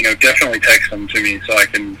 you know, definitely text them to me so I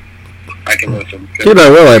can listen. Dude, I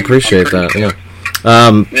will. I appreciate that. Yeah.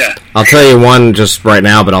 Yeah. I'll tell you one just right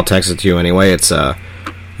now, but I'll text it to you anyway. It's a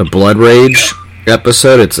Blood Rage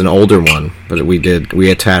episode. It's an older one, but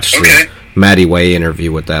we attached the Matty Way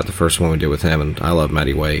interview with that. The first one we did with him, and I love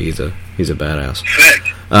Matty Way. He's a badass. Sick.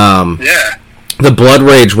 Yeah. The Blood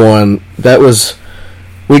Rage one, that was.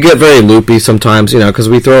 We get very loopy sometimes, you know, because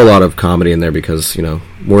we throw a lot of comedy in there because, you know,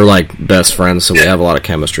 we're like best friends, so we have a lot of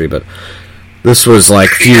chemistry. But this was like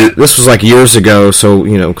years ago, so,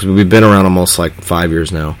 you know, because we've been around almost like 5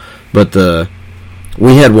 years now. But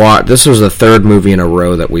this was the third movie in a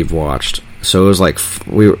row that we've watched, so it was like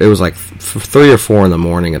 3 or 4 in the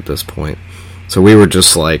morning at this point. So we were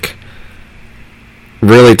just like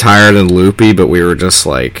really tired and loopy, but we were just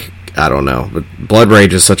like, I don't know. But Blood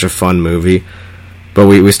Rage is such a fun movie. But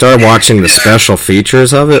we started watching the special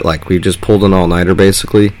features of it, like we just pulled an all-nighter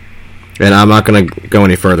basically. And I'm not going to go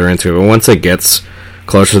any further into it, but once it gets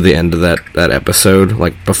closer to the end of that episode,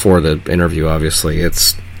 like before the interview obviously,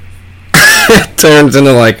 it turns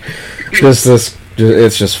into like just this,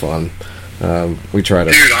 it's just fun. We try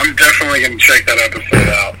to... Dude, I'm definitely going to check that episode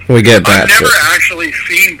out. We get that. I've never actually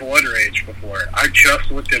seen Blood Rage before. I just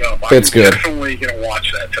looked it up. It's good. I'm definitely going to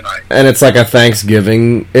watch that tonight. And it's like a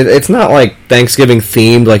Thanksgiving... It's not like Thanksgiving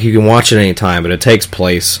themed, like you can watch it any time, but it takes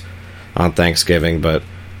place on Thanksgiving, but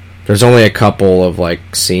there's only a couple of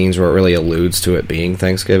like scenes where it really alludes to it being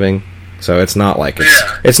Thanksgiving. So it's not like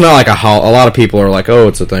it's not like a lot of people are like, oh,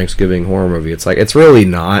 it's a Thanksgiving horror movie. It's like, it's really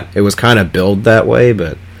not. It was kind of billed that way,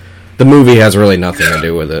 but the movie has really nothing to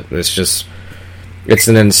do with it. It's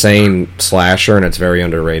an insane slasher, and it's very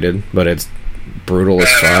underrated, but it's brutal as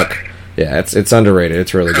fuck. Yeah, it's underrated.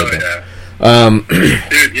 It's really good.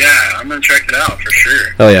 Dude, yeah, I'm gonna check it out for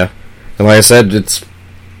sure. Hell yeah. And like I said,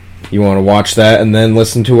 you want to watch that and then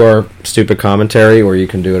listen to our stupid commentary, or you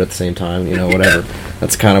can do it at the same time, you know, whatever.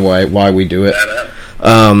 That's kind of why we do it.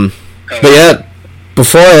 But yeah,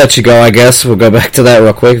 before I let you go, I guess we'll go back to that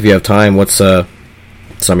real quick if you have time. What's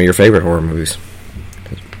some of your favorite horror movies?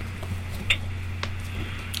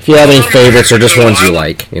 If you have any favorites or just ones you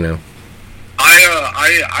like, you know.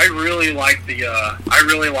 I really like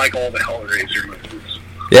all the Hellraiser movies.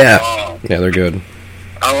 Yeah, yeah, they're good.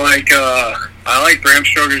 I like Bram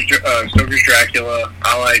Stoker's Dracula.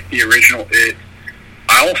 I like the original It.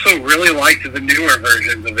 I also really liked the newer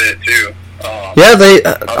versions of It too. Yeah, they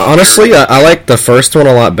honestly, I like the first one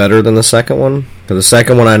a lot better than the second one. Because the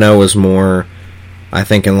second one I know was more, I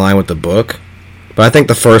think, in line with the book. But I think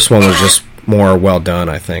the first one was just more well done,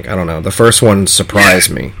 I think. I don't know. The first one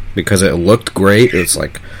surprised me because it looked great. It's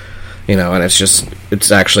like, you know, and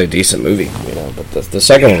it's actually a decent movie, you know. But the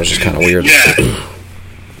second one was just kind of weird. Yeah.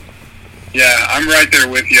 Yeah, I'm right there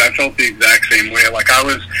with you. I felt the exact same way. Like,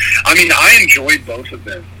 I enjoyed both of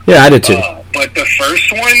them. Yeah, I did too. But the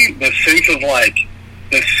first one, the sense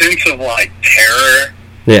of terror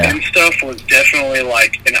and stuff was definitely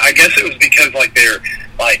like, and I guess it was because like they're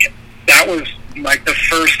like, that was like the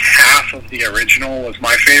first half of the original was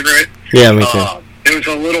my favorite. Yeah, me too. It was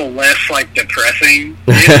a little less like depressing,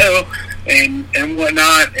 you know, and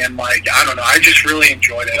whatnot, and like, I don't know, I just really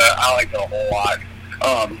enjoyed it. I liked it a whole lot.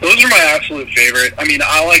 Those are my absolute favorite. I mean,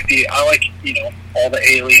 I like you know, all the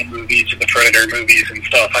Alien movies and the Predator movies and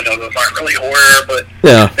stuff. I know those aren't really horror, but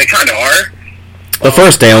they kind of are. The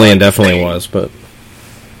first Alien definitely was, but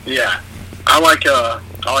yeah, I like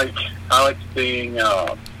being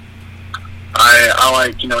I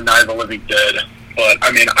like, you know, Night of the Living Dead. But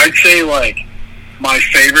I mean, I'd say like my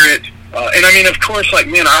favorite, and I mean, of course, like,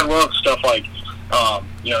 man, I love stuff like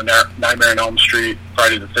you know, Nightmare on Elm Street,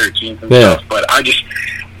 Friday the 13th, and stuff. But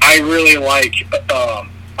I really like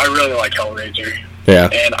Hellraiser. Yeah.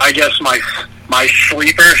 And I guess my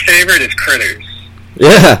sleeper favorite is Critters.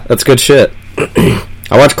 Yeah, that's good shit.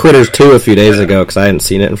 I watched Critters 2 a few days ago because I hadn't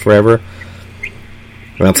seen it in forever.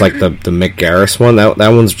 And that's like the Mick Garris one. That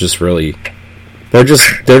one's just really, they're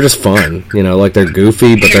just fun. You know, like, they're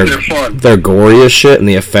goofy, but they're gory as shit, and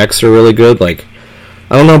the effects are really good. Like,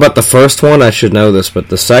 I don't know about the first one, I should know this, but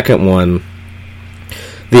the second one,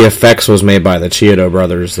 the effects was made by the Chiodo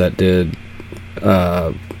brothers that did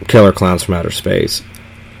Killer Clowns from Outer Space.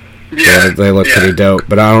 Yeah, so they look pretty dope,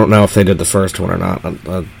 but I don't know if they did the first one or not.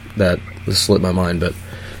 That slipped my mind, but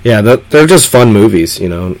yeah, they're just fun movies, you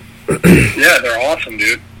know. Yeah, they're awesome,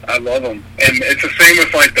 dude. I love them, and it's the same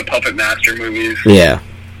with like the Puppet Master movies. Yeah,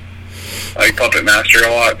 I like Puppet Master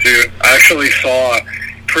a lot too. I actually saw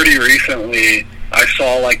pretty recently. I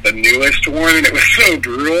saw like the newest one, and it was so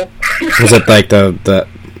brutal. Was it like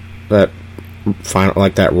that final,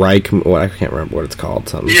 like that Reich? What, I can't remember what it's called.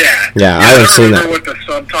 Something. Yeah. I haven't seen that. I don't remember what the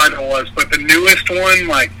subtitle was, but the newest one,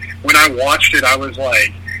 like when I watched it, I was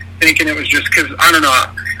like thinking it was just because I don't know.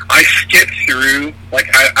 I skipped through, like,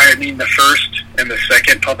 I mean, the first and the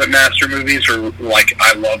second Puppet Master movies were, like,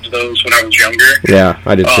 I loved those when I was younger. Yeah,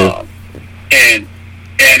 I did too. And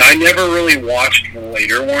I never really watched the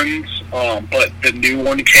later ones, but the new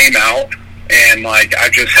one came out, and, like, I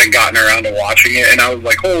just had gotten around to watching it, and I was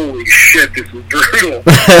like, holy shit, this is brutal.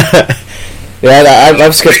 Yeah,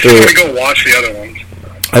 I've skipped through it. I'm going to go watch the other ones.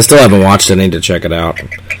 I still haven't watched it. I need to check it out.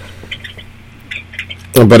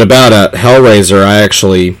 But about Hellraiser, I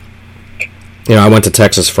actually, you know, I went to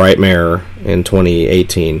Texas Frightmare in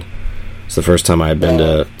 2018. It's the first time I had been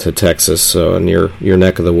to Texas, so in your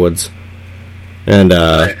neck of the woods. And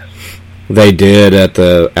they did at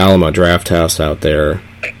the Alamo Draft House out there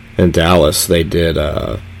in Dallas. They did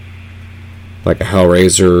like a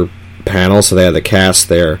Hellraiser panel, so they had the cast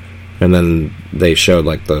there, and then they showed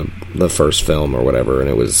like the first film or whatever, and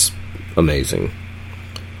it was amazing.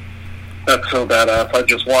 That's so badass. I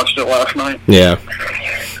just watched it last night. Yeah.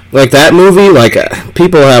 Like, that movie, like,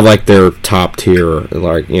 people have, like, their top tier,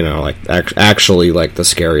 like, you know, like, actually, like, the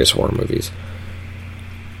scariest horror movies.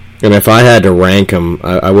 And if I had to rank them,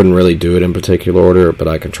 I wouldn't really do it in particular order, but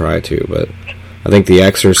I can try to. But I think The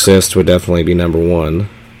Exorcist would definitely be number one,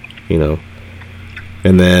 you know.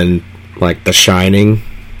 And then, like, The Shining.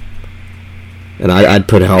 And I'd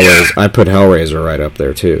put Hellraiser right up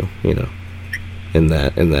there, too, you know. In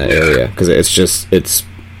that area, because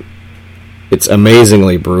it's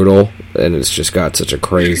amazingly brutal, and it's just got such a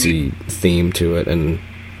crazy theme to it, and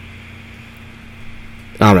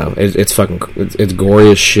I don't know, it's fucking, it's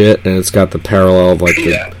gory as shit, and it's got the parallel of like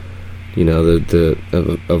the, you know,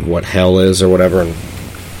 of what hell is or whatever. And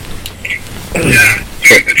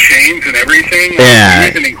the chains and everything. Yeah, we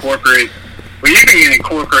even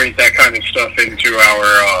incorporate that kind of stuff into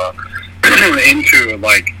our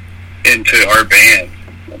into our band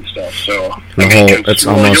and stuff. So it's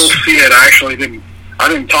almost, you'll see it. I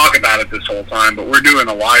didn't talk about it this whole time, but we're doing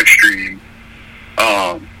a live stream,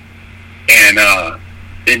 and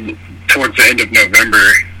towards the end of November,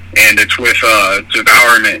 and it's with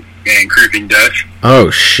Devourment and Creeping Death. Oh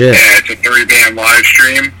shit! And it's a 3-band live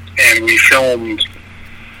stream, and we filmed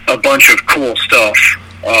a bunch of cool stuff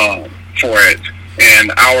for it.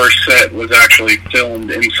 And our set was actually filmed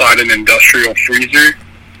inside an industrial freezer.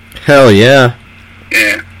 Hell yeah.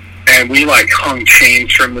 Yeah. And we, like, hung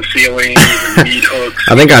chains from the ceiling and meat hooks.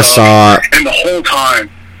 I think I saw... And the whole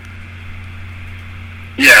time...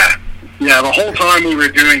 Yeah, the whole time we were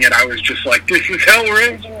doing it, I was just like, this is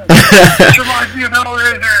Hellraiser! This reminds me of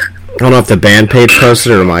Hellraiser! I don't know if the band page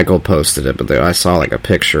posted it or Michael posted it, but I saw, like, a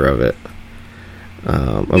picture of it.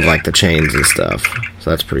 Of, like, the chains and stuff.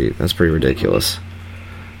 So that's pretty ridiculous.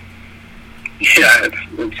 Yeah, it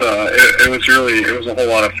was a whole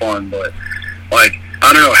lot of fun, but like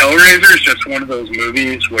I don't know, Hellraiser is just one of those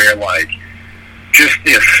movies where like just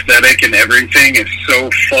the aesthetic and everything is so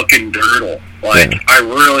fucking brutal. Like I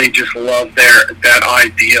really just love that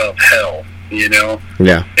idea of hell, you know?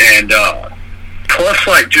 Yeah. And plus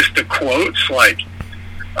like just the quotes, like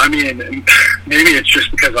I mean, maybe it's just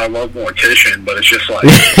because I love Mortician, but it's just like,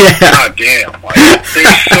 god damn, like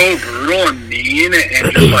they're so brutal and mean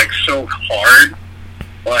and just like so hard.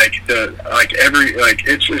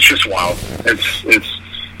 It's just wild.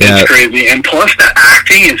 It's crazy. And plus the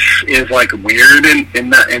acting is like weird in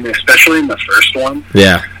that, and especially in the first one.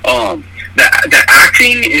 Yeah. The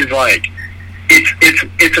acting is like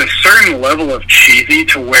it's a certain level of cheesy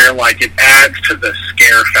to where like it adds to the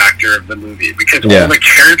scare factor of the movie because all the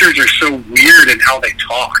characters are so weird in how they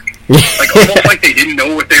talk. Like almost like they didn't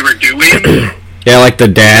know what they were doing. Yeah, like the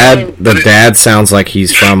dad. The dad sounds like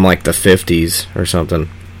he's from like the 50s or something.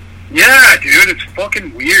 Yeah, dude, it's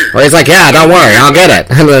fucking weird. Or he's like, yeah, don't worry, I'll get it.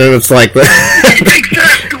 And then it's like,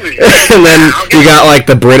 exactly. And then you got like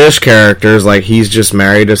the British characters, like he's just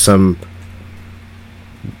married to some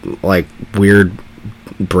like weird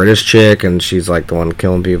British chick, and she's like the one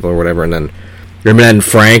killing people or whatever. And then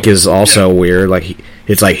Frank is also weird. Like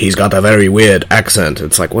it's like he's got that very weird accent.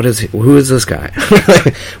 It's like, who is this guy?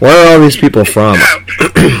 Where are all these people from?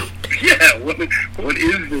 Yeah, what is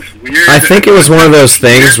this weird? I think it was one of those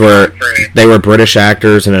things where they were British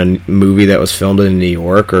actors in a movie that was filmed in New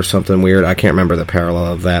York or something weird. I can't remember the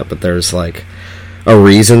parallel of that, but there's like a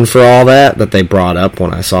reason for all that they brought up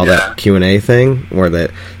when I saw that Q&A thing, where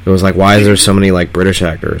it was like, why is there so many like British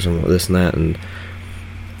actors and this and that, and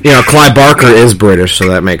you know, Clive Barker is British, so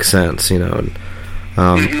that makes sense, you know. And,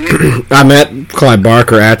 I met Clive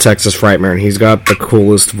Barker at Texas Frightmare, and he's got the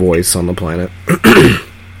coolest voice on the planet.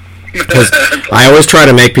 Because I always try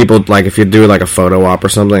to make people, like, if you do like a photo op or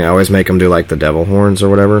something, I always make them do like the devil horns or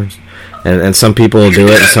whatever, and some people will do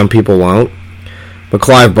it and some people won't. But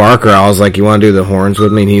Clive Barker, I was like, you want to do the horns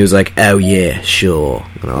with me? And he was like, oh yeah, sure.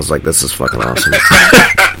 And I was like, this is fucking awesome.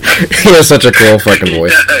 He has such a cool fucking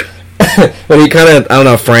voice. But he kind of, I don't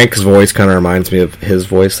know, Frank's voice kind of reminds me of his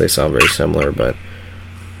voice. They sound very similar, but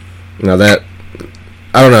you know, that,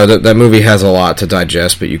 I don't know, that movie has a lot to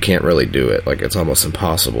digest, but you can't really do it. Like, it's almost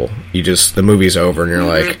impossible. The movie's over and you're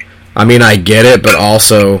like, I mean, I get it, but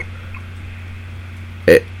also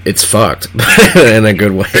it's fucked in a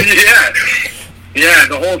good way. Yeah,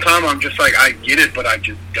 the whole time I'm just like, I get it, but I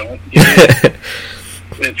just don't get it.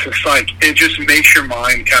 It's just like, it just makes your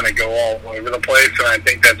mind kind of go all over the place, and I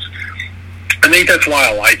think that's why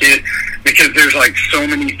I like it, because there's like so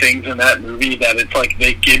many things in that movie that it's like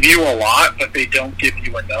they give you a lot, but they don't give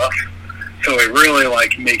you enough. So it really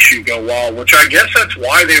like makes you go, wow, which I guess that's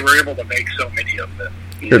why they were able to make so many of them.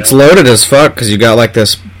 It's loaded as fuck, because you got like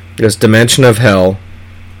this dimension of hell.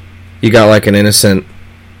 You got like an innocent,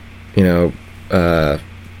 you know,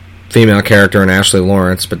 female character in Ashley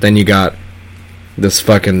Lawrence, but then you got this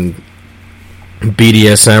fucking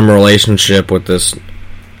BDSM relationship with this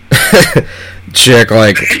chick,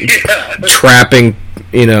 like trapping,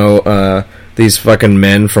 you know, these fucking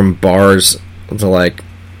men from bars to like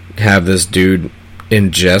have this dude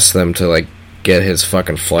ingest them to like get his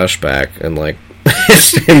fucking flesh back, and like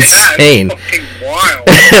it's insane. It's fucking wild.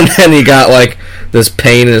 And then you got like this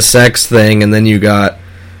pain and sex thing, and then you got,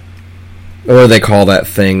 what do they call that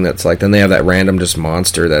thing that's like, then they have that random just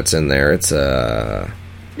monster that's in there. It's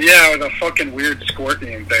yeah, the fucking weird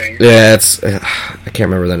scorpion thing. Yeah, it's I can't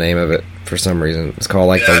remember the name of it for some reason. It's called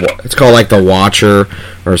like the Watcher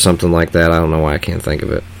or something like that. I don't know why I can't think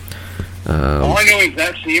of it. All I know is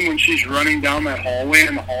that scene when she's running down that hallway,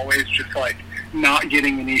 and the hallway is just like not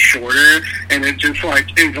getting any shorter, and it just like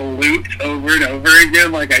is looped over and over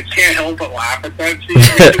again. Like, I can't help but laugh at that scene.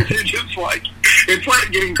 It's just like, it's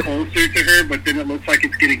like getting closer to her, but then it looks like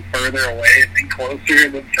it's getting further away, and then closer,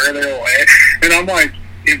 and then further away. And I'm like,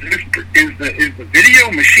 is the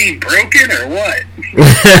video machine broken or what?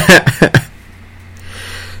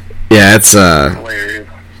 Yeah, it's hilarious.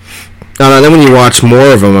 I don't know, then when you watch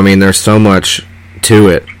more of them, I mean, there's so much to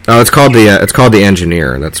it. Oh, it's called the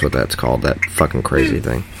Engineer. That's what that's called. That fucking crazy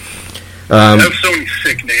thing. They have so many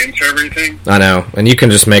sick names for everything. I know, and you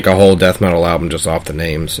can just make a whole death metal album just off the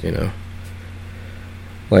names, you know.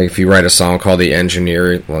 Like, if you write a song called The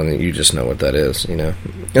Engineer, well, you just know what that is, you know.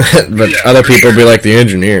 But other people will be like, The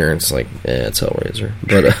Engineer. It's like, yeah, it's Hellraiser.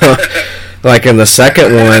 But, like, in the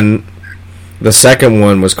second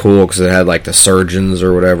one was cool because it had, like, the surgeons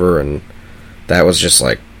or whatever, and that was just,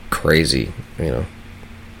 like, crazy, you know.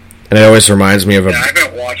 And it always reminds me of I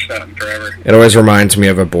haven't watched that in forever. It always reminds me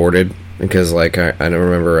of Aborted, because, like, I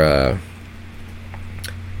remember,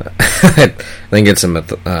 I think it's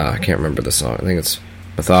I can't remember the song. I think it's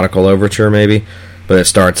Methodical Overture, maybe. But it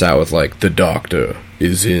starts out with, like, the doctor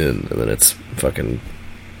is in, and then it's fucking...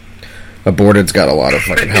 Aborted's got a lot of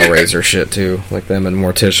fucking Hellraiser shit, too. Like them and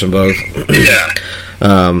Mortician both. Yeah.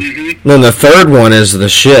 Then the third one is the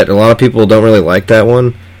shit. A lot of people don't really like that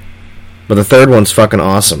one. But the third one's fucking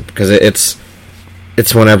awesome. Because it's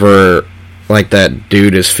whenever, like, that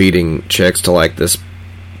dude is feeding chicks to, like, this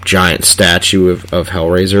giant statue of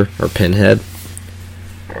Hellraiser, or Pinhead.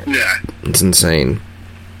 Yeah. It's insane.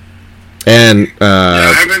 And,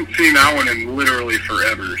 I haven't seen that one in literally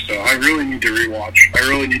forever, so I really need to rewatch. I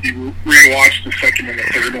really need to rewatch the second and the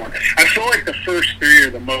third one. I feel like the first three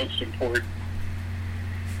are the most important.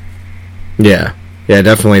 Yeah. Yeah,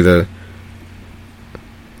 definitely the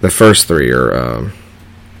first three are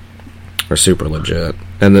super legit.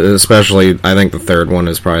 And especially, I think the third one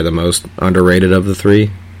is probably the most underrated of the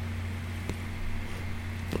three.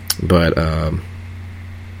 But, yeah,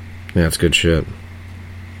 it's good shit.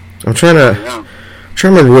 I'm trying to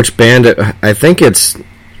remember which band I think it's... I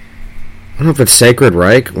don't know if it's Sacred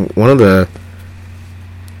Reich.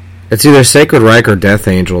 It's either Sacred Reich or Death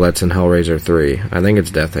Angel that's in Hellraiser 3. I think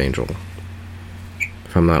it's Death Angel,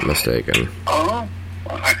 if I'm not mistaken. Oh,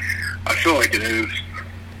 I feel like it is.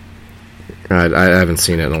 I haven't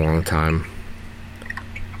seen it in a long time.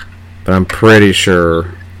 But I'm pretty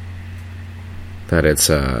sure that it's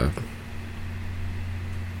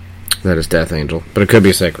Death Angel. But it could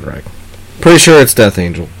be Sacred Reich. Pretty sure it's Death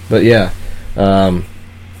Angel. But yeah, I'm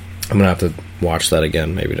gonna have to watch that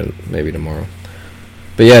again, maybe tomorrow.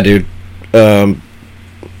 But yeah, dude.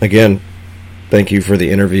 Again, thank you for the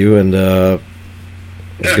interview, and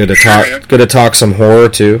it's good to talk. Man. Good to talk some horror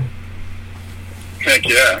too. Heck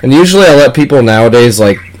yeah. And usually, I let people nowadays,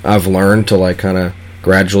 like, I've learned to, like, kind of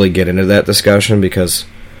gradually get into that discussion, because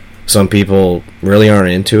some people really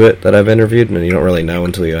aren't into it that I've interviewed, and you don't really know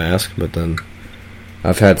until you ask. But then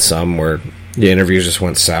I've had some where the interviews just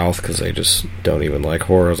went south because they just don't even like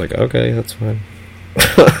horror. I was like, okay, that's fine.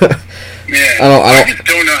 Man, I just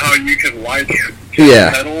don't know how you could like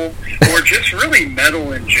metal, or just really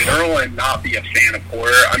metal in general, and not be a fan of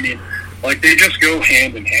horror. I mean, like, they just go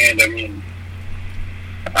hand in hand. I mean,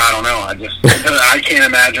 I don't know. I can't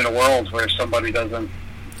imagine a world where somebody doesn't.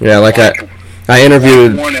 Yeah, like I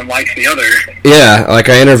interviewed one and likes the other. Yeah, like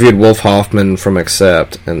I interviewed Wolf Hoffman from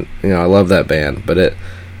Accept, and I love that band, but it,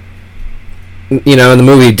 in the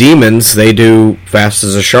movie Demons, they do Fast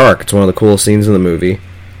as a Shark. It's one of the coolest scenes in the movie,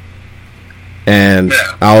 and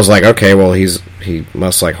I was like, okay, well, he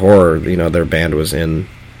must like horror. Their band was in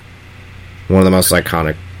one of the most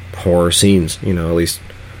iconic horror scenes, at least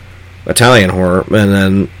Italian horror. And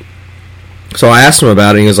then, so I asked him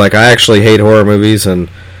about it, and he was like, I actually hate horror movies, and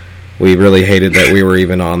we really hated that we were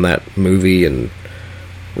even on that movie, and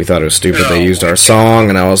we thought it was stupid they used our song.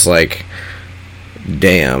 And I was like,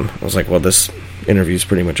 damn. I was like, well, this interview's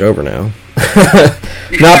pretty much over now.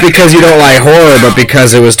 Not because you don't like horror, but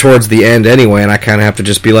because it was towards the end anyway, and I kind of have to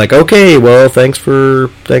just be like, okay, well, thanks for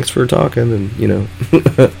talking, and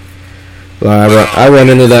I run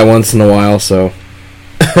into that once in a while, so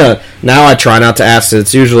now I try not to ask it.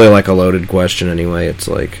 It's usually like a loaded question anyway. It's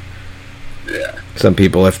like, some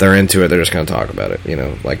people, if they're into it, they're just gonna talk about it,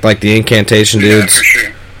 like the Incantation dudes, for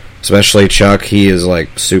sure. Especially Chuck. He is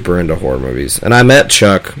like super into horror movies, and I met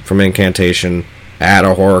Chuck from Incantation at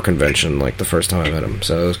a horror convention, like the first time I met him,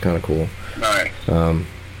 so it was kind of cool. Nice. Oh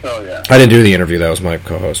yeah. I didn't do the interview; that was my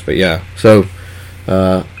co-host, but yeah. So,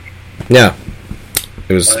 it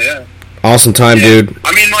was awesome time, dude.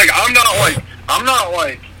 I mean, like, I'm not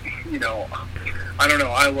like, I don't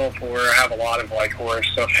know, I love horror. I have a lot of, like, horror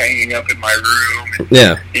stuff hanging up in my room.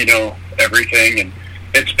 And, everything. And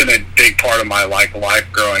it's been a big part of my, like, life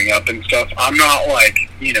growing up and stuff. I'm not, like,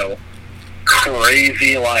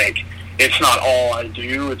 crazy, like, it's not all I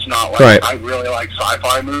do. It's not, like, I really like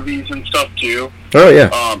sci-fi movies and stuff, too. Oh, yeah.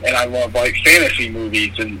 And I love, like, fantasy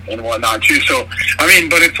movies and whatnot, too. So, I mean,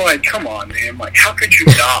 but it's like, come on, man. Like, how could you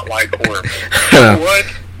not like horror movies?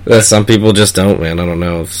 What? Some people just don't, man. I don't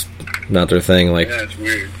know. It's not their thing. Like, yeah, it's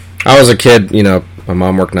weird. I was a kid, my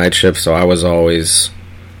mom worked night shift, so I was always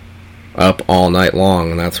up all night long,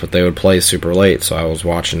 and that's what they would play super late. So I was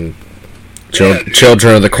watching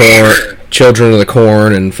Children of the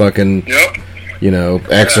Corn, and fucking,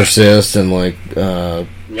 Exorcist, and like,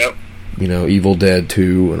 Evil Dead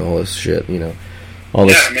 2, and all this shit. All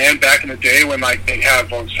this. Yeah, man. Back in the day when like they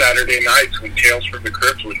have on Saturday nights when Tales from the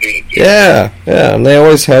Crypt would hit. Yeah, and they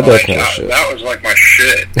always had that kind of shit. That was like my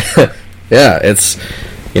shit. Yeah, it's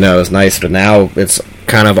it's nice, but now it's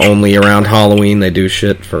kind of only around Halloween they do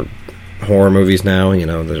shit for horror movies now.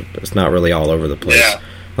 It's not really all over the place. Yeah.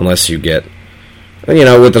 unless you get, you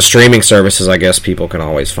know, with the streaming services, I guess people can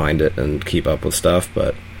always find it and keep up with stuff,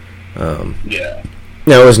 but, yeah.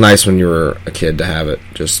 You know, it was nice when you were a kid to have it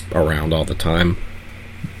just around all the time.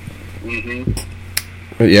 Mm-hmm.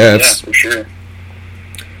 But yeah, it's, for sure.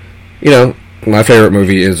 You know, my favorite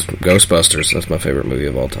movie is Ghostbusters. That's my favorite movie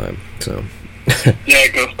of all time, so. Yeah,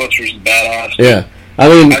 Ghostbusters is badass. Yeah. I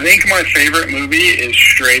mean, I think my favorite movie is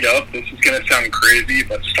straight up, this is going to sound crazy,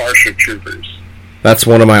 but Starship Troopers. that's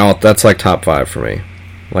one of my that's like top 5 for me.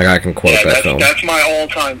 Like, I can quote that film. That's my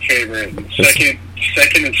all-time favorite. Second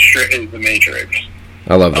is The Matrix.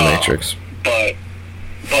 I love The Matrix.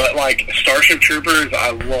 But like, Starship Troopers,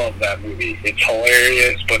 I love that movie. It's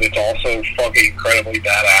hilarious, but it's also fucking incredibly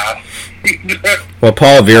badass. Well,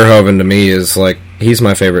 Paul Verhoeven to me is, like, he's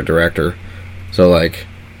my favorite director. So, like...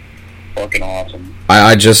 Fucking awesome.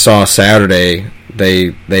 I just saw Saturday,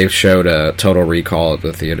 they showed a Total Recall at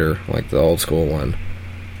the theater, like the old school one.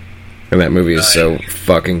 And that movie is so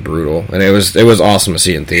fucking brutal. And it was awesome to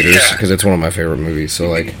see in theaters, because it's one of my favorite movies. So,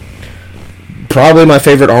 like... Probably my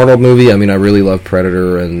favorite Arnold movie. I mean, I really love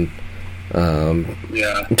Predator, and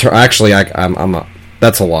actually, I'm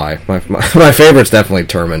that's a lie. My favorite's definitely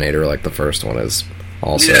Terminator. Like, the first one is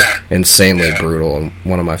also insanely brutal and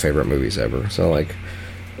one of my favorite movies ever. So, like,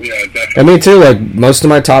 yeah, definitely. I mean, too, like, most of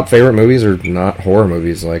my top favorite movies are not horror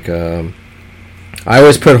movies. Like, I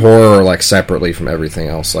always put horror, like, separately from everything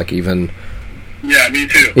else. Like, even me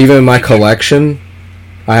too. Even in my collection,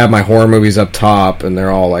 I have my horror movies up top, and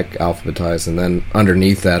they're all, like, alphabetized, and then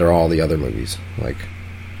underneath that are all the other movies, like,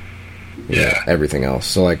 everything else.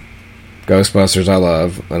 So, like, Ghostbusters I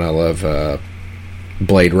love, and I love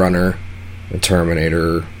Blade Runner, and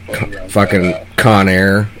Terminator, fucking Con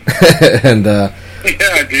Air, and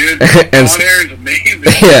yeah, dude, Con Air is amazing.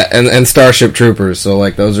 Yeah, and Starship Troopers. So,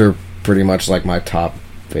 like, those are pretty much, like, my top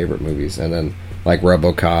favorite movies, and then, like,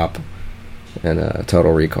 RoboCop and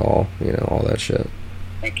Total Recall, you know, all that shit.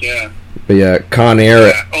 Heck yeah. But yeah, Con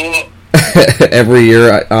Air, every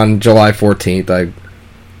year on July 14th, I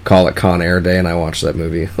call it Con Air Day, and I watch that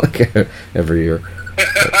movie, like, every year.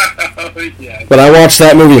 But I watch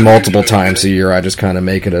that movie multiple times a year. I just kind of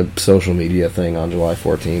make it a social media thing on July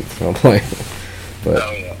 14th. So I'm like, but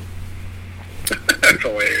oh, yeah. That's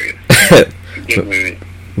hilarious. Good movie.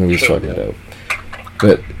 Movie's fucking dope.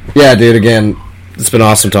 But, yeah, dude, again, it's been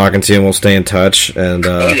awesome talking to you, and we'll stay in touch, and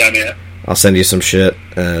man. I'll send you some shit,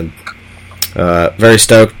 and very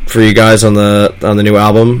stoked for you guys on the new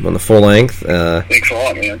album, on the full length. Thanks a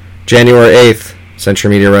lot, man. January 8th,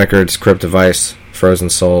 Century Media Records, Crypt Device,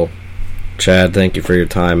 Frozen Soul. Chad, thank you for your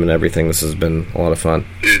time and everything. This has been a lot of fun.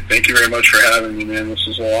 Dude, thank you very much for having me, man. This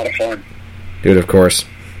was a lot of fun. Dude, of course.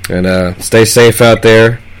 And stay safe out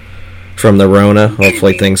there from the Rona.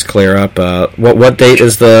 Hopefully things clear up. What date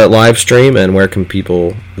is the live stream, and where can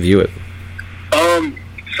people view it?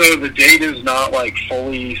 So the date is not, like,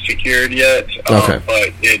 fully secured yet. Okay.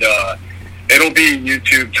 But it'll be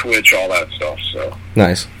YouTube, Twitch, all that stuff. So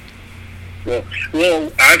nice. Well,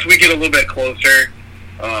 as we get a little bit closer,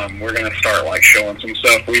 we're gonna start, like, showing some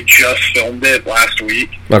stuff. We just filmed it last week.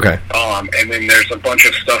 Okay. And then there's a bunch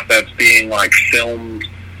of stuff that's being, like, filmed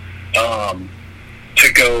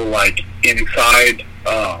to go, like, inside.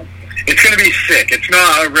 It's gonna be sick. It's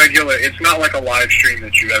not like a live stream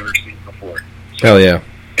that you've ever seen before. So hell yeah.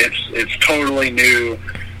 It's totally new.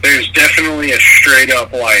 There's definitely a straight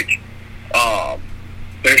up, like,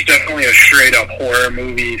 there's definitely a straight up horror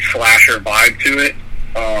movie slasher vibe to it.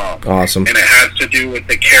 Awesome. And it has to do with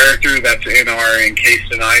the character that's in our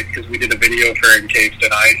Encased in Ice, because we did a video for Encased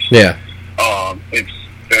in Ice. Yeah. It's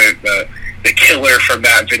the killer from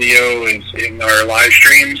that video is in our live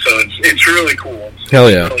stream, so it's really cool. Hell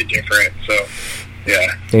yeah. It's really different. So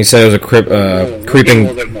yeah. And you said it was a creeping a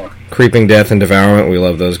little bit more. Creeping Death and Devourment. We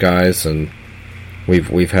love those guys, and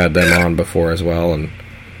we've had them on before as well. And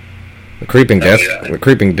the Creeping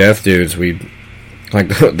Death dudes,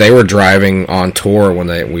 they were driving on tour when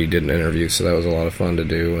we did an interview, so that was a lot of fun to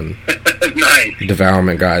do. And nice.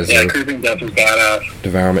 Devourment guys. Yeah, Creeping Death is badass.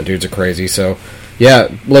 Devourment dudes are crazy. So yeah,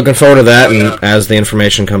 looking forward to that. And as the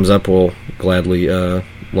information comes up, we'll gladly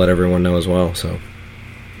let everyone know as well. So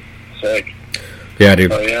sick. Yeah,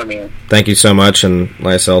 dude. Oh, yeah, man. Thank you so much, and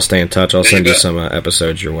like I said, I'll stay in touch. I'll send you some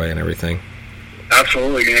episodes your way and everything.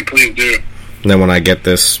 Absolutely, man. Please do. And then when I get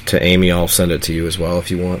this to Amy, I'll send it to you as well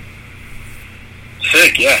if you want.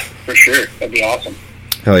 Sick, yeah, for sure. That'd be awesome.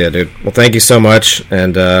 Hell yeah, dude. Well, thank you so much,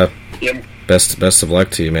 and yep. best of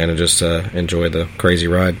luck to you, man, and just enjoy the crazy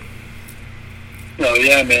ride. Oh,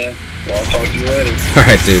 yeah, man. Well, I'll talk to you later. All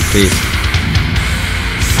right, dude. Peace.